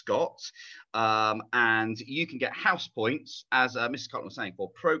Scott, and you can get house points, as Mrs. Carlton was saying, for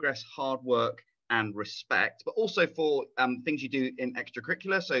progress, hard work and respect, but also for things you do in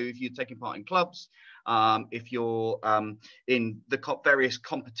extracurricular. So if you're taking part in clubs, if you're in the various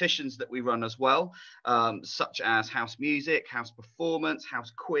competitions that we run as well, such as house music, house performance,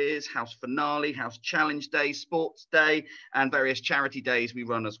 house quiz, house finale, house challenge day, sports day, and various charity days we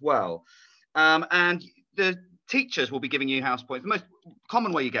run as well. And the teachers will be giving you house points. The most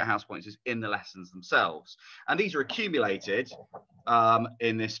common way you get house points is in the lessons themselves. And these are accumulated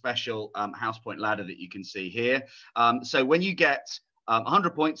in this special house point ladder that you can see here. So when you get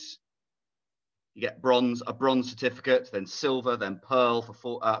 100 points, you get a bronze certificate, then silver, then pearl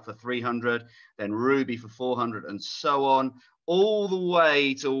for 300, then ruby for 400, and so on, all the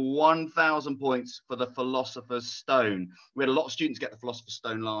way to 1,000 points for the Philosopher's Stone. We had a lot of students get the Philosopher's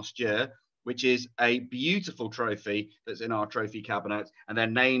Stone last year, which is a beautiful trophy that's in our trophy cabinet, and their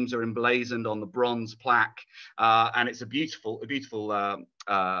names are emblazoned on the bronze plaque, and it's a beautiful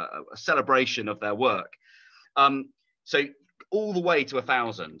celebration of their work. So all the way to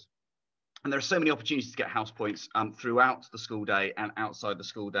 1,000. And there are so many opportunities to get house points throughout the school day and outside the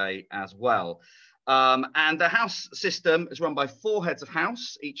school day as well. And the house system is run by 4 heads of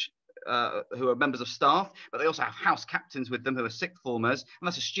house, each who are members of staff, but they also have house captains with them who are sixth formers, and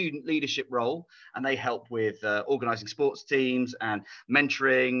that's a student leadership role, and they help with organising sports teams and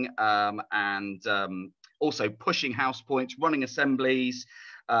mentoring and also pushing house points, running assemblies,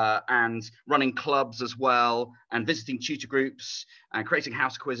 and running clubs as well, and visiting tutor groups and creating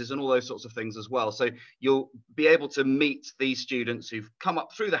house quizzes and all those sorts of things as well. So you'll be able to meet these students who've come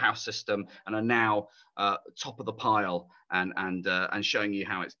up through the house system and are now top of the pile and showing you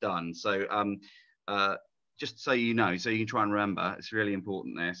how it's done. So just so you know, so you can try and remember, it's really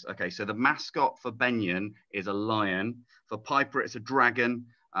important this. Okay, so the mascot for Benyon is a lion. For Piper, it's a dragon.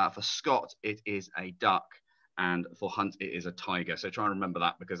 For Scott, it is a duck. And for Hunt, it is a tiger. So try and remember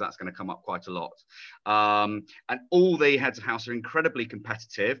that, because that's going to come up quite a lot. And all the heads of house are incredibly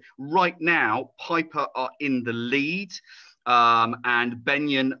competitive. Right now, Piper are in the lead. And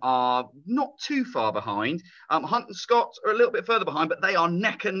Benyon are not too far behind. Hunt and Scott are a little bit further behind, but they are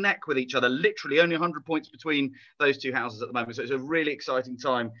neck and neck with each other, literally only 100 points between those 2 houses at the moment. So it's a really exciting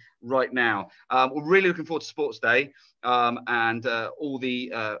time right now. We're really looking forward to Sports Day and all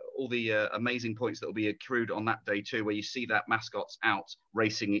the amazing points that will be accrued on that day too, where you see that mascots out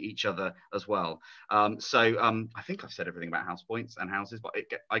racing each other as well. So I think I've said everything about house points and houses, but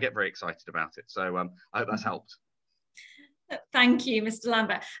I get very excited about it. So I hope that's helped. Thank you, Mr.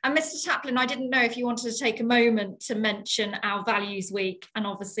 Lambert. And Mr. Taplin, I didn't know if you wanted to take a moment to mention our Values Week and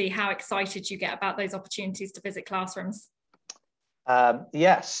obviously how excited you get about those opportunities to visit classrooms.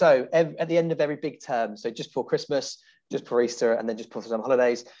 Yeah, so at the end of every big term, so just before Christmas, just before Easter, and then just before some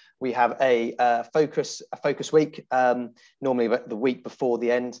holidays, we have a focus week, normally the week before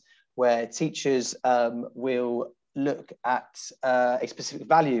the end, where teachers will look at a specific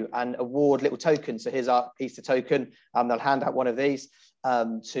value and award little tokens. So here's our Easter token. They'll hand out one of these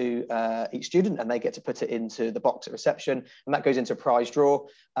to each student, and they get to put it into the box at reception, and that goes into a prize draw.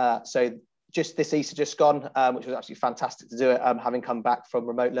 So just this Easter just gone, which was absolutely fantastic to do it, having come back from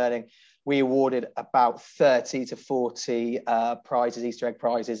remote learning, we awarded about 30 to 40 prizes, Easter egg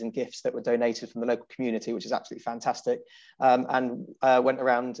prizes and gifts that were donated from the local community, which is absolutely fantastic. And went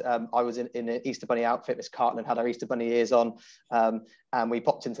around, I was in an Easter Bunny outfit. Miss Cartland had our Easter Bunny ears on. and we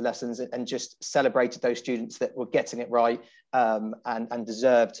popped into lessons and just celebrated those students that were getting it right and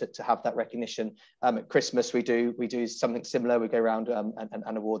deserved to have that recognition. At Christmas, we do something similar. We go around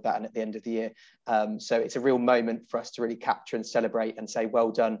and award that, and at the end of the year. So it's a real moment for us to really capture and celebrate and say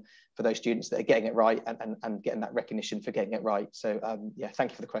well done for those students that are getting it right and getting that recognition for getting it right. So yeah,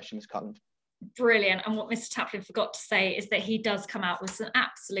 thank you for the question, Ms. Cartland. Brilliant. And what Mr. Taplin forgot to say is that he does come out with some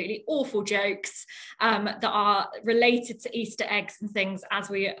absolutely awful jokes that are related to Easter eggs and things as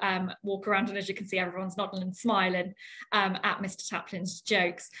we walk around, and as you can see, everyone's nodding and smiling at Mr. Taplin's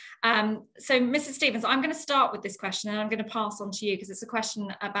jokes. So Mrs. Stevens, I'm going to start with this question and I'm going to pass on to you because it's a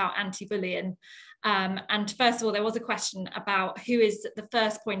question about anti-bullying. And first of all, there was a question about who is the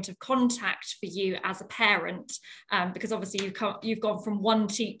first point of contact for you as a parent, because obviously you've gone from one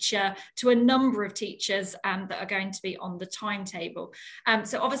teacher to a number of teachers that are going to be on the timetable.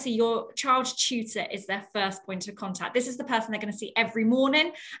 So obviously your child's tutor is their first point of contact. This is the person they're going to see every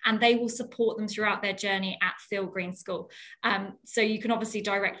morning, and they will support them throughout their journey at Theale Green School. So you can obviously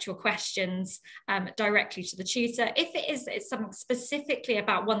direct your questions directly to the tutor. If it's something specifically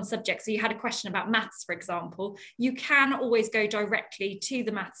about one subject, so you had a question about maths, for example, you can always go directly to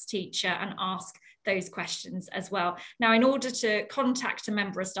the maths teacher and ask those questions as well. Now, in order to contact a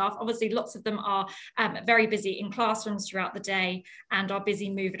member of staff, obviously lots of them are very busy in classrooms throughout the day and are busy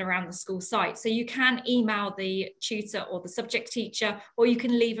moving around the school site. So you can email the tutor or the subject teacher, or you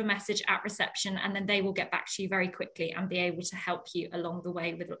can leave a message at reception and then they will get back to you very quickly and be able to help you along the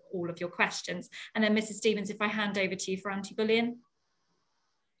way with all of your questions. And then Mrs. Stevens, if I hand over to you for anti-bullying.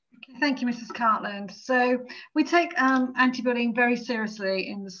 Thank you, Mrs. Cartland. So we take anti-bullying very seriously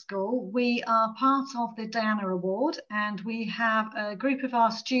in the school. We are part of the Diana Award, and we have a group of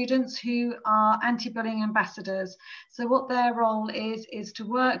our students who are anti-bullying ambassadors. So what their role is to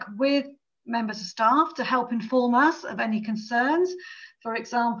work with members of staff to help inform us of any concerns. For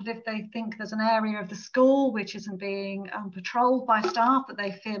example, if they think there's an area of the school which isn't being patrolled by staff that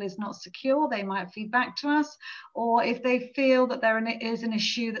they feel is not secure, they might feed back to us. Or if they feel that there is an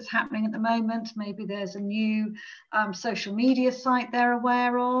issue that's happening at the moment, maybe there's a new social media site they're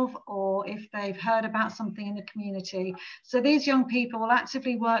aware of, or if they've heard about something in the community. So these young people will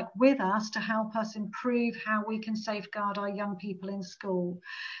actively work with us to help us improve how we can safeguard our young people in school.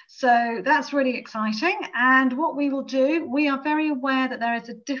 So that's really exciting. And what we will do, we are very aware that there is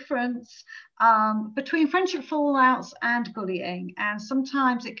a difference between friendship fallouts and bullying, and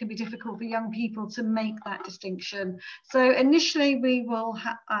sometimes it can be difficult for young people to make that distinction. So initially we will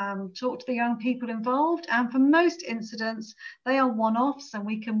talk to the young people involved, and for most incidents they are one-offs, and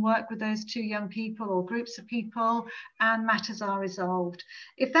we can work with those two young people or groups of people and matters are resolved.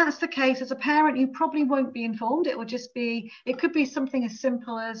 If that's the case, as a parent you probably won't be informed. It will just be, it could be something as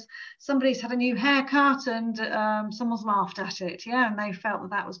simple as somebody's had a new haircut and someone's laughed at it, yeah, and they felt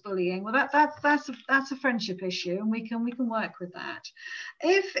that was bullying. Well, that's a friendship issue, and we can work with that.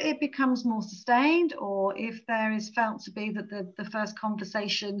 If it becomes more sustained, or if there is felt to be that the first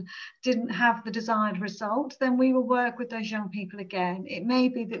conversation didn't have the desired result, then we will work with those young people again. It may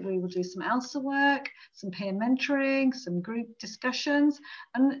be that we will do some ELSA work, some peer mentoring, some group discussions,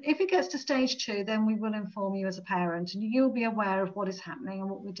 and if it gets to stage 2, then we will inform you as a parent, and you'll be aware of what is happening and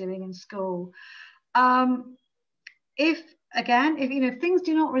what we're doing in school. If things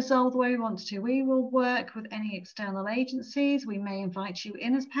do not resolve the way we want to, we will work with any external agencies. We may invite you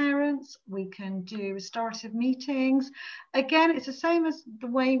in as parents. We can do restorative meetings. Again, it's the same as the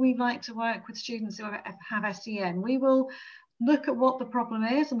way we like to work with students who have SEN. We will look at what the problem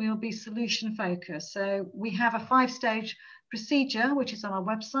is and we will be solution focused. So we have a 5-stage procedure, which is on our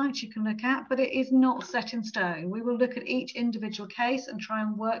website, you can look at, but it is not set in stone. We will look at each individual case and try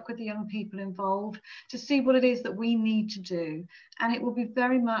and work with the young people involved to see what it is that we need to do. And it will be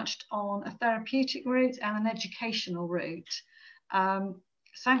very much on a therapeutic route and an educational route.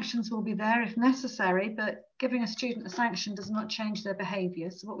 Sanctions will be there if necessary, but giving a student a sanction does not change their behaviour.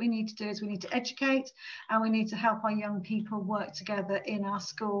 So what we need to do is we need to educate, and we need to help our young people work together in our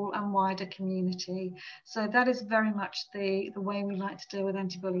school and wider community. So that is very much the way we like to deal with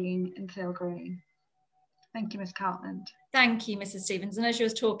anti-bullying in Theale Green. Thank you, Ms. Cartland. Thank you, Mrs. Stevens. And as you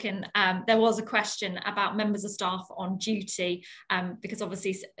was talking, there was a question about members of staff on duty, because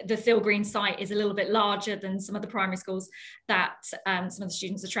obviously the Theale Green site is a little bit larger than some of the primary schools that some of the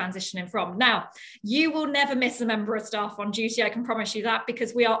students are transitioning from. Now, you will never miss a member of staff on duty, I can promise you that,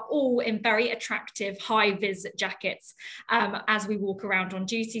 because we are all in very attractive high-vis jackets as we walk around on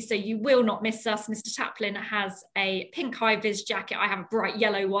duty. So you will not miss us. Mr. Taplin has a pink high-vis jacket. I have a bright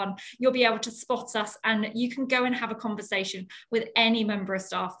yellow one. You'll be able to spot us, and you can go and have a conversation conversation with any member of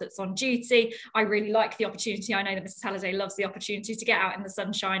staff that's on duty. I really like the opportunity. I know that Mrs. Halliday loves the opportunity to get out in the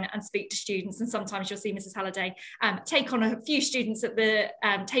sunshine and speak to students, and sometimes you'll see Mrs. Halliday take on a few students at the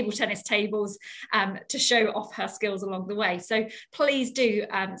table tennis tables to show off her skills along the way. So please do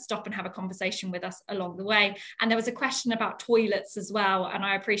stop and have a conversation with us along the way. And there was a question about toilets as well, and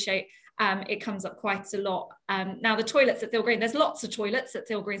I appreciate it comes up quite a lot. Now, the toilets at Theale Green, there's lots of toilets at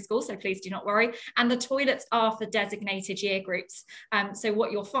Theale Green School, so please do not worry. And the toilets are for designated year groups. So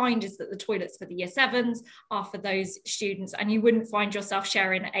what you'll find is that the toilets for the year 7s are for those students, and you wouldn't find yourself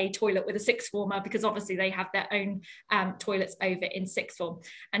sharing a toilet with a sixth former, because obviously they have their own toilets over in sixth form.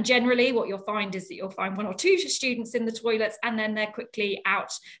 And generally what you'll find is that you'll find 1 or 2 students in the toilets, and then they're quickly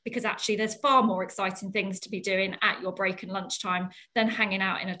out, because actually there's far more exciting things to be doing at your break and lunchtime than hanging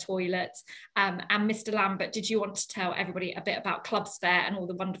out in a toilet. And Mr. Lambert, did you want to tell everybody a bit about Clubs Fair and all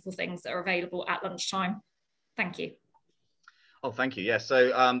the wonderful things that are available at lunchtime? Thank you. Oh, thank you. Yeah, so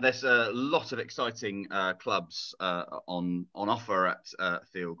there's a lot of exciting clubs on offer at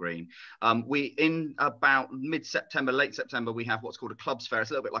Theale Green. We, in about mid-September, late September, we have what's called a Clubs Fair.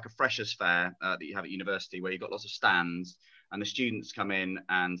 It's a little bit like a Freshers' Fair that you have at university, where you've got lots of stands, and the students come in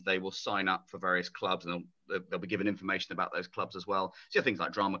and they will sign up for various clubs, and they'll be given information about those clubs as well. So you have things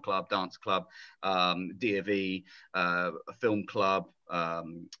like drama club, dance club, D&V, a film club.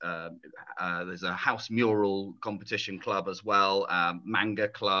 There's a house mural competition club as well, manga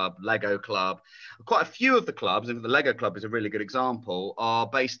club, Lego club. Quite a few of the clubs, and the Lego club is a really good example, are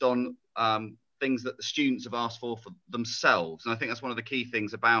based on things that the students have asked for themselves. And I think that's one of the key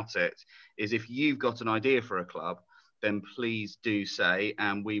things about it, is if you've got an idea for a club, then please do say,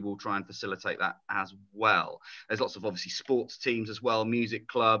 and we will try and facilitate that as well. There's lots of obviously sports teams as well, music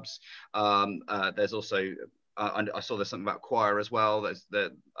clubs. There's also, I saw there's something about choir as well. There's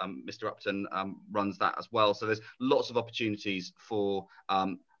Mr. Upton runs that as well. So there's lots of opportunities for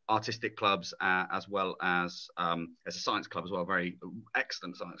artistic clubs, as well as a science club as well, very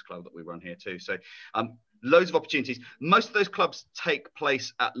excellent science club that we run here too. So loads of opportunities. Most of those clubs take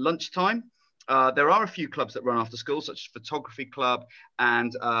place at lunchtime. There are a few clubs that run after school, such as Photography Club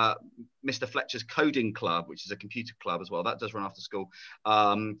and Mr. Fletcher's Coding Club, which is a computer club as well. That does run after school.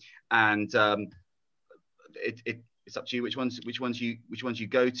 It's up to you which ones you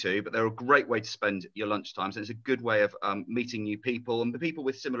go to, but they're a great way to spend your lunchtimes, and it's a good way of meeting new people and the people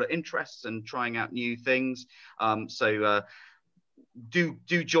with similar interests and trying out new things. Do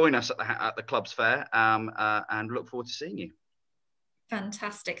join us at the Clubs Fair, and look forward to seeing you.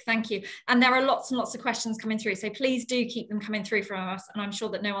 Fantastic, thank you. And there are lots and lots of questions coming through, so please do keep them coming through from us, and I'm sure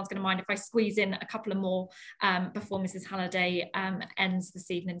that no one's going to mind if I squeeze in a couple of more before Mrs. Halliday ends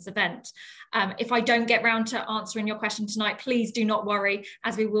this evening's event. If I don't get round to answering your question tonight, please do not worry,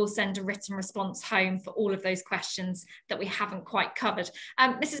 as we will send a written response home for all of those questions that we haven't quite covered.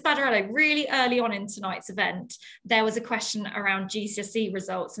 Mrs. Badarello, really early on in tonight's event, there was a question around GCSE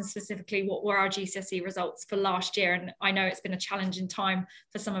results, and specifically what were our GCSE results for last year, and I know it's been a challenging time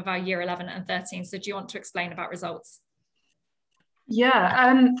for some of our year 11 and 13. So do you want to explain about results?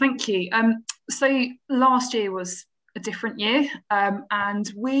 Yeah, thank you. So last year was a different year,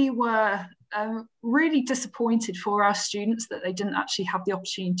 and we were really disappointed for our students that they didn't actually have the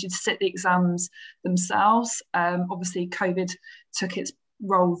opportunity to sit the exams themselves. Obviously, COVID took its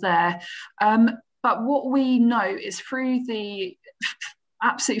role there. But what we know is through the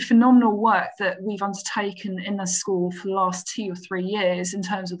absolutely phenomenal work that we've undertaken in the school for the last 2 or 3 years in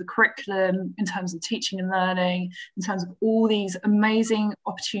terms of the curriculum, in terms of teaching and learning, in terms of all these amazing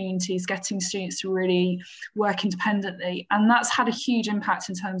opportunities, getting students to really work independently. And that's had a huge impact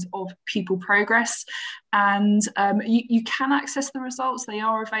in terms of pupil progress. And you can access the results. They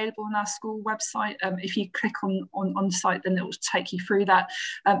are available on our school website. If you click on the site, then it will take you through that.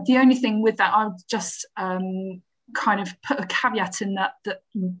 The only thing with that, I would just kind of put a caveat in that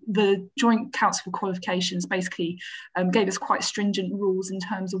the Joint Council for Qualifications basically gave us quite stringent rules in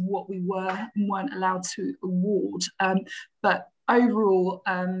terms of what we were and weren't allowed to award. But overall,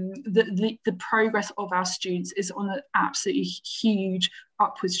 the progress of our students is on an absolutely huge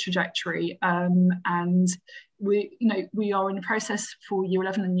upwards trajectory, and we are in the process for year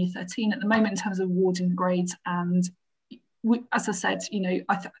 11 and year 13 at the moment in terms of awarding the grades, and as I said,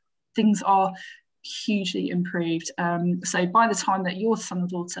 things are hugely improved. So by the time that your son or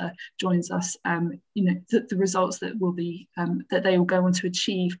daughter joins us, the results that will be that they will go on to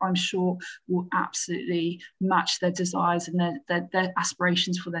achieve, I'm sure, will absolutely match their desires and their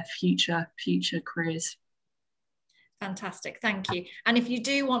aspirations for their future careers. Fantastic, thank you. And if you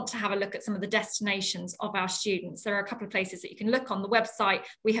do want to have a look at some of the destinations of our students, there are a couple of places that you can look on the website.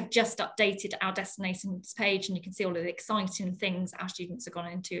 We have just updated our destinations page, and you can see all of the exciting things our students are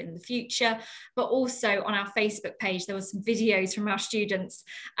going into in the future. But also on our Facebook page, there were some videos from our students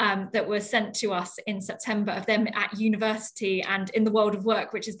that were sent to us in September of them at university and in the world of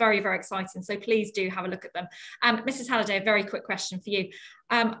work, which is very, very exciting. So please do have a look at them. Mrs. Halliday, a very quick question for you.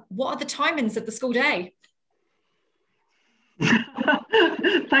 What are the timings of the school day?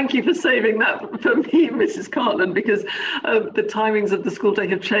 Thank you for saving that for me, Mrs. Cartland, because the timings of the school day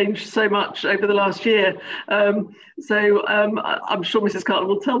have changed so much over the last year. I'm sure Mrs. Cartland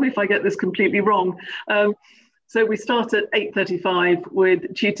will tell me if I get this completely wrong. So we start at 8:35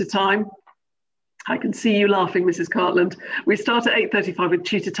 with tutor time. I can see you laughing, Mrs. Cartland. We start at 8:35 with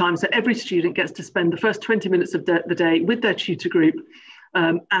tutor time, so every student gets to spend the first 20 minutes of the day with their tutor group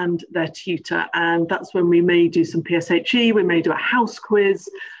and their tutor, and that's when we may do some PSHE, we may do a house quiz,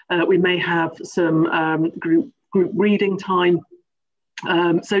 we may have some group reading time,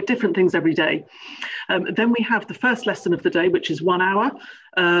 so different things every day. Then we have the first lesson of the day, which is 1 hour,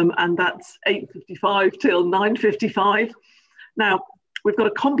 and that's 8:55 till 9:55. Now, we've got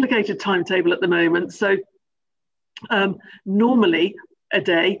a complicated timetable at the moment, so normally a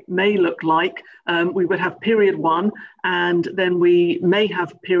day may look like we would have period 1, and then we may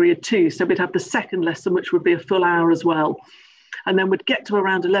have period 2. So we'd have the second lesson, which would be a full hour as well. And then we'd get to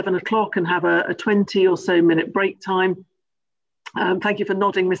around 11 o'clock and have a 20 or so minute break time. Thank you for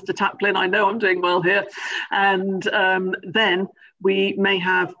nodding, Mr. Taplin. I know I'm doing well here. And then we may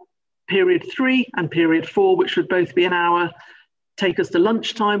have period 3 and period 4, which would both be an hour, take us to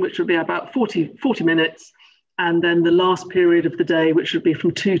lunchtime, which would be about 40 minutes. And then the last period of the day, which would be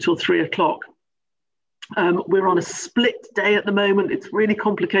from 2 till 3 o'clock. We're on a split day at the moment. It's really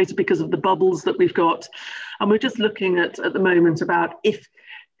complicated because of the bubbles that we've got. And we're just looking at the moment about if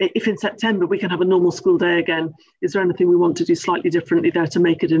in September we can have a normal school day again, is there anything we want to do slightly differently there to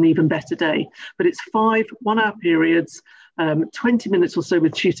make it an even better day? But it's 5 one-hour periods, 20 minutes or so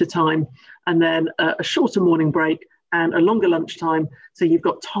with tutor time, and then a shorter morning break and a longer lunchtime, so you've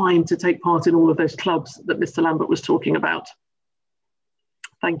got time to take part in all of those clubs that Mr. Lambert was talking about.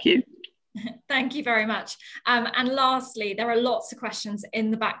 Thank you. Thank you very much. And lastly, there are lots of questions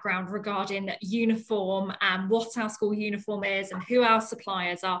in the background regarding uniform and what our school uniform is and who our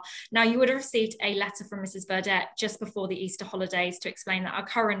suppliers are. Now, you would have received a letter from Mrs. Burdett just before the Easter holidays to explain that our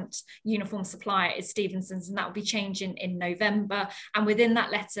current uniform supplier is Stevenson's, and that will be changing in November. And within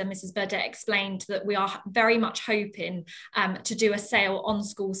that letter, Mrs. Burdett explained that we are very much hoping to do a sale on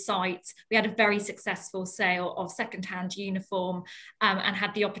school site. We had a very successful sale of second-hand uniform and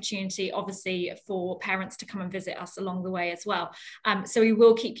had the opportunity, obviously, for parents to come and visit us along the way as well. So we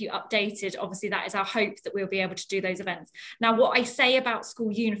will keep you updated. Obviously, that is our hope, that we'll be able to do those events. Now, what I say about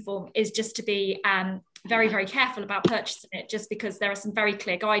school uniform is just to be very, very careful about purchasing it, just because there are some very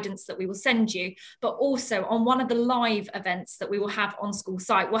clear guidance that we will send you. But also on one of the live events that we will have on school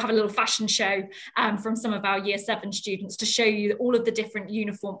site, we'll have a little fashion show from some of our year 7 students to show you all of the different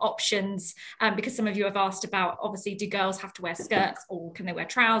uniform options, because some of you have asked about, obviously, do girls have to wear skirts or can they wear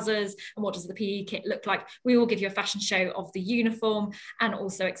trousers, and what does the PE kit look like? We will give you a fashion show of the uniform and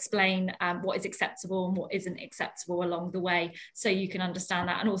also explain what is acceptable and what isn't acceptable along the way, so you can understand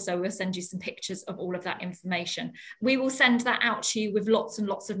that. And also we'll send you some pictures of all of that information. We will send that out to you with lots and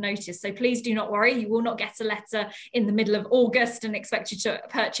lots of notice, so please do not worry. You will not get a letter in the middle of August and expect you to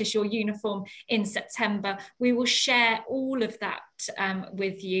purchase your uniform in September. We will share all of that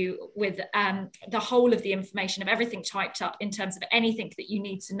with you, with the whole of the information of everything typed up in terms of anything that you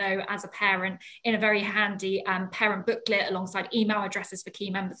need to know as a parent, in a very handy parent booklet alongside email addresses for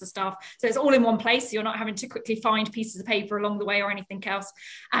key members of staff. So it's all in one place, so you're not having to quickly find pieces of paper along the way or anything else.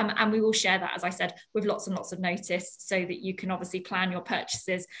 And we will share that, as I said, with lots and lots of notice, so that you can obviously plan your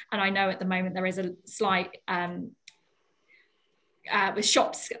purchases. And I know at the moment there is a slight with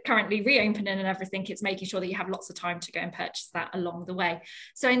shops currently reopening and everything, it's making sure that you have lots of time to go and purchase that along the way.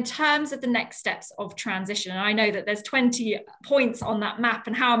 So in terms of the next steps of transition, and I know that there's 20 points on that map,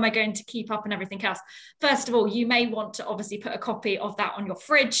 and how am I going to keep up and everything else? First of all, you may want to obviously put a copy of that on your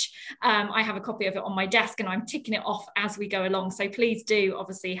fridge. I have a copy of it on my desk and I'm ticking it off as we go along. So please do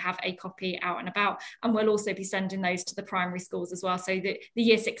obviously have a copy out and about, and we'll also be sending those to the primary schools as well, so that the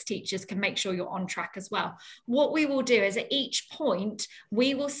year 6 teachers can make sure you're on track as well. What we will do is at each point,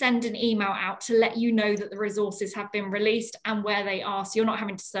 we will send an email out to let you know that the resources have been released and where they are, so you're not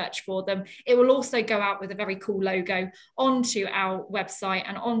having to search for them. It will also go out with a very cool logo onto our website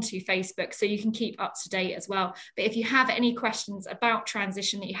and onto Facebook, so you can keep up to date as well. But if you have any questions about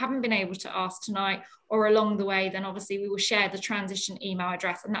transition that you haven't been able to ask tonight, or along the way, then obviously we will share the transition email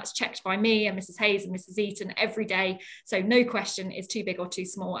address, and that's checked by me and Mrs. Hayes and Mrs. Eaton every day. So no question is too big or too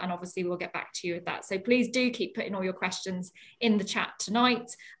small, and obviously we'll get back to you with that. So please do keep putting all your questions in the chat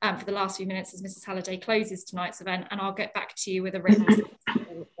tonight for the last few minutes as Mrs. Halliday closes tonight's event, and I'll get back to you with a written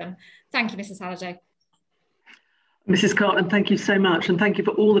response. Thank you, Mrs. Halliday. Mrs. Cartland, thank you so much, and thank you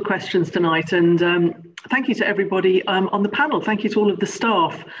for all the questions tonight, and thank you to everybody on the panel. Thank you to all of the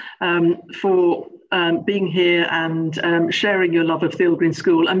staff for being here and sharing your love of Theale Green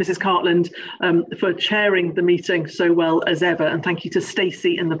School, and Mrs. Cartland for chairing the meeting so well as ever, and thank you to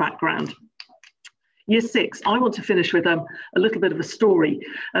Stacey in the background. Year 6, I want to finish with a little bit of a story.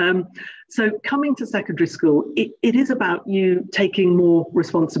 So coming to secondary school, it is about you taking more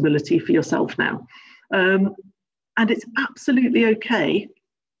responsibility for yourself now. And it's absolutely okay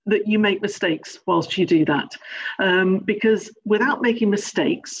that you make mistakes whilst you do that. Because without making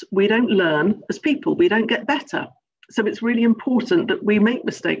mistakes, we don't learn as people, we don't get better. So it's really important that we make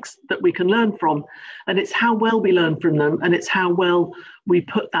mistakes that we can learn from. And it's how well we learn from them, and it's how well we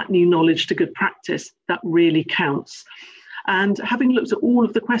put that new knowledge to good practice that really counts. And having looked at all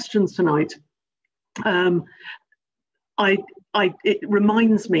of the questions tonight, it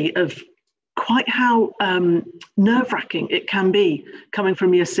reminds me of quite how nerve-wracking it can be coming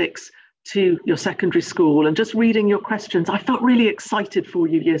from year 6 to your secondary school. And just reading your questions, I felt really excited for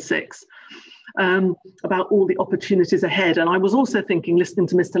you, year 6, about all the opportunities ahead. And I was also thinking, listening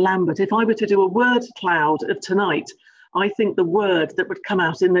to Mr. Lambert, if I were to do a word cloud of tonight, I think the word that would come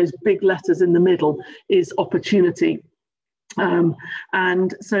out in those big letters in the middle is opportunity.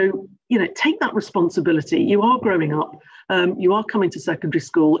 And so, you know, take that responsibility. You are growing up. You are coming to secondary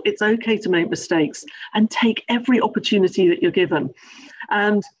school. It's okay to make mistakes and take every opportunity that you're given.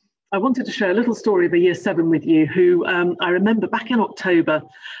 And I wanted to share a little story of a year 7 with you who I remember back in October,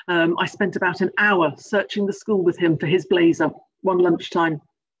 I spent about an hour searching the school with him for his blazer one lunchtime.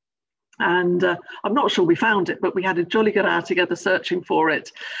 And I'm not sure we found it, but we had a jolly good hour together searching for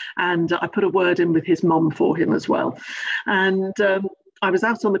it. And I put a word in with his mum for him as well. And I was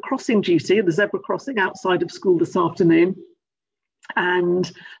out on the crossing duty, the zebra crossing outside of school this afternoon.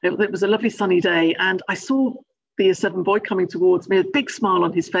 And it was a lovely sunny day. And I saw the year 7 boy coming towards me, a big smile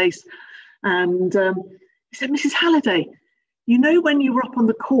on his face. And he said, "Mrs. Halliday, you know when you were up on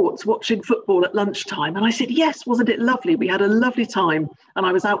the courts watching football at lunchtime?" And I said, "Yes, wasn't it lovely? We had a lovely time." And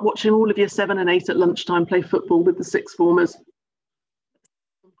I was out watching all of year 7 and 8 at lunchtime play football with the 6th formers.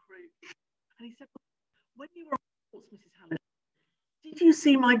 And he said, "When you were on the courts, Mrs. Halliday, did you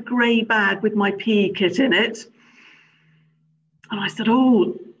see my grey bag with my PE kit in it?" And I said,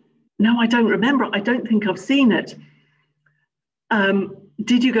 "Oh, no, I don't remember. I don't think I've seen it.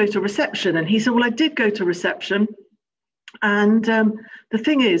 Did you go to reception?" And he said, "Well, I did go to reception. And the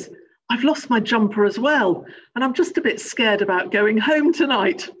thing is, I've lost my jumper as well. And I'm just a bit scared about going home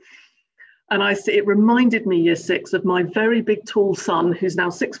tonight." And it reminded me, year 6, of my very big tall son, who's now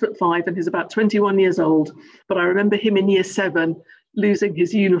 6'5" and he's about 21 years old. But I remember him in year 7 losing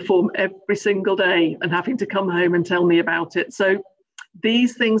his uniform every single day and having to come home and tell me about it. So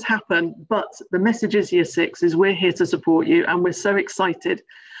these things happen, but the message is, year 6, is we're here to support you, and we're so excited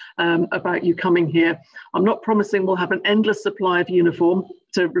about you coming here. I'm not promising we'll have an endless supply of uniform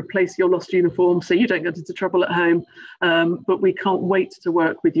to replace your lost uniform so you don't get into trouble at home, but we can't wait to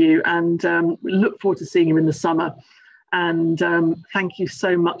work with you, and we look forward to seeing you in the summer. And thank you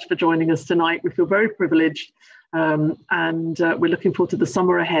so much for joining us tonight. We feel very privileged, and we're looking forward to the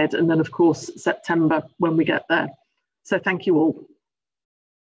summer ahead, and then of course September when we get there. So thank you all.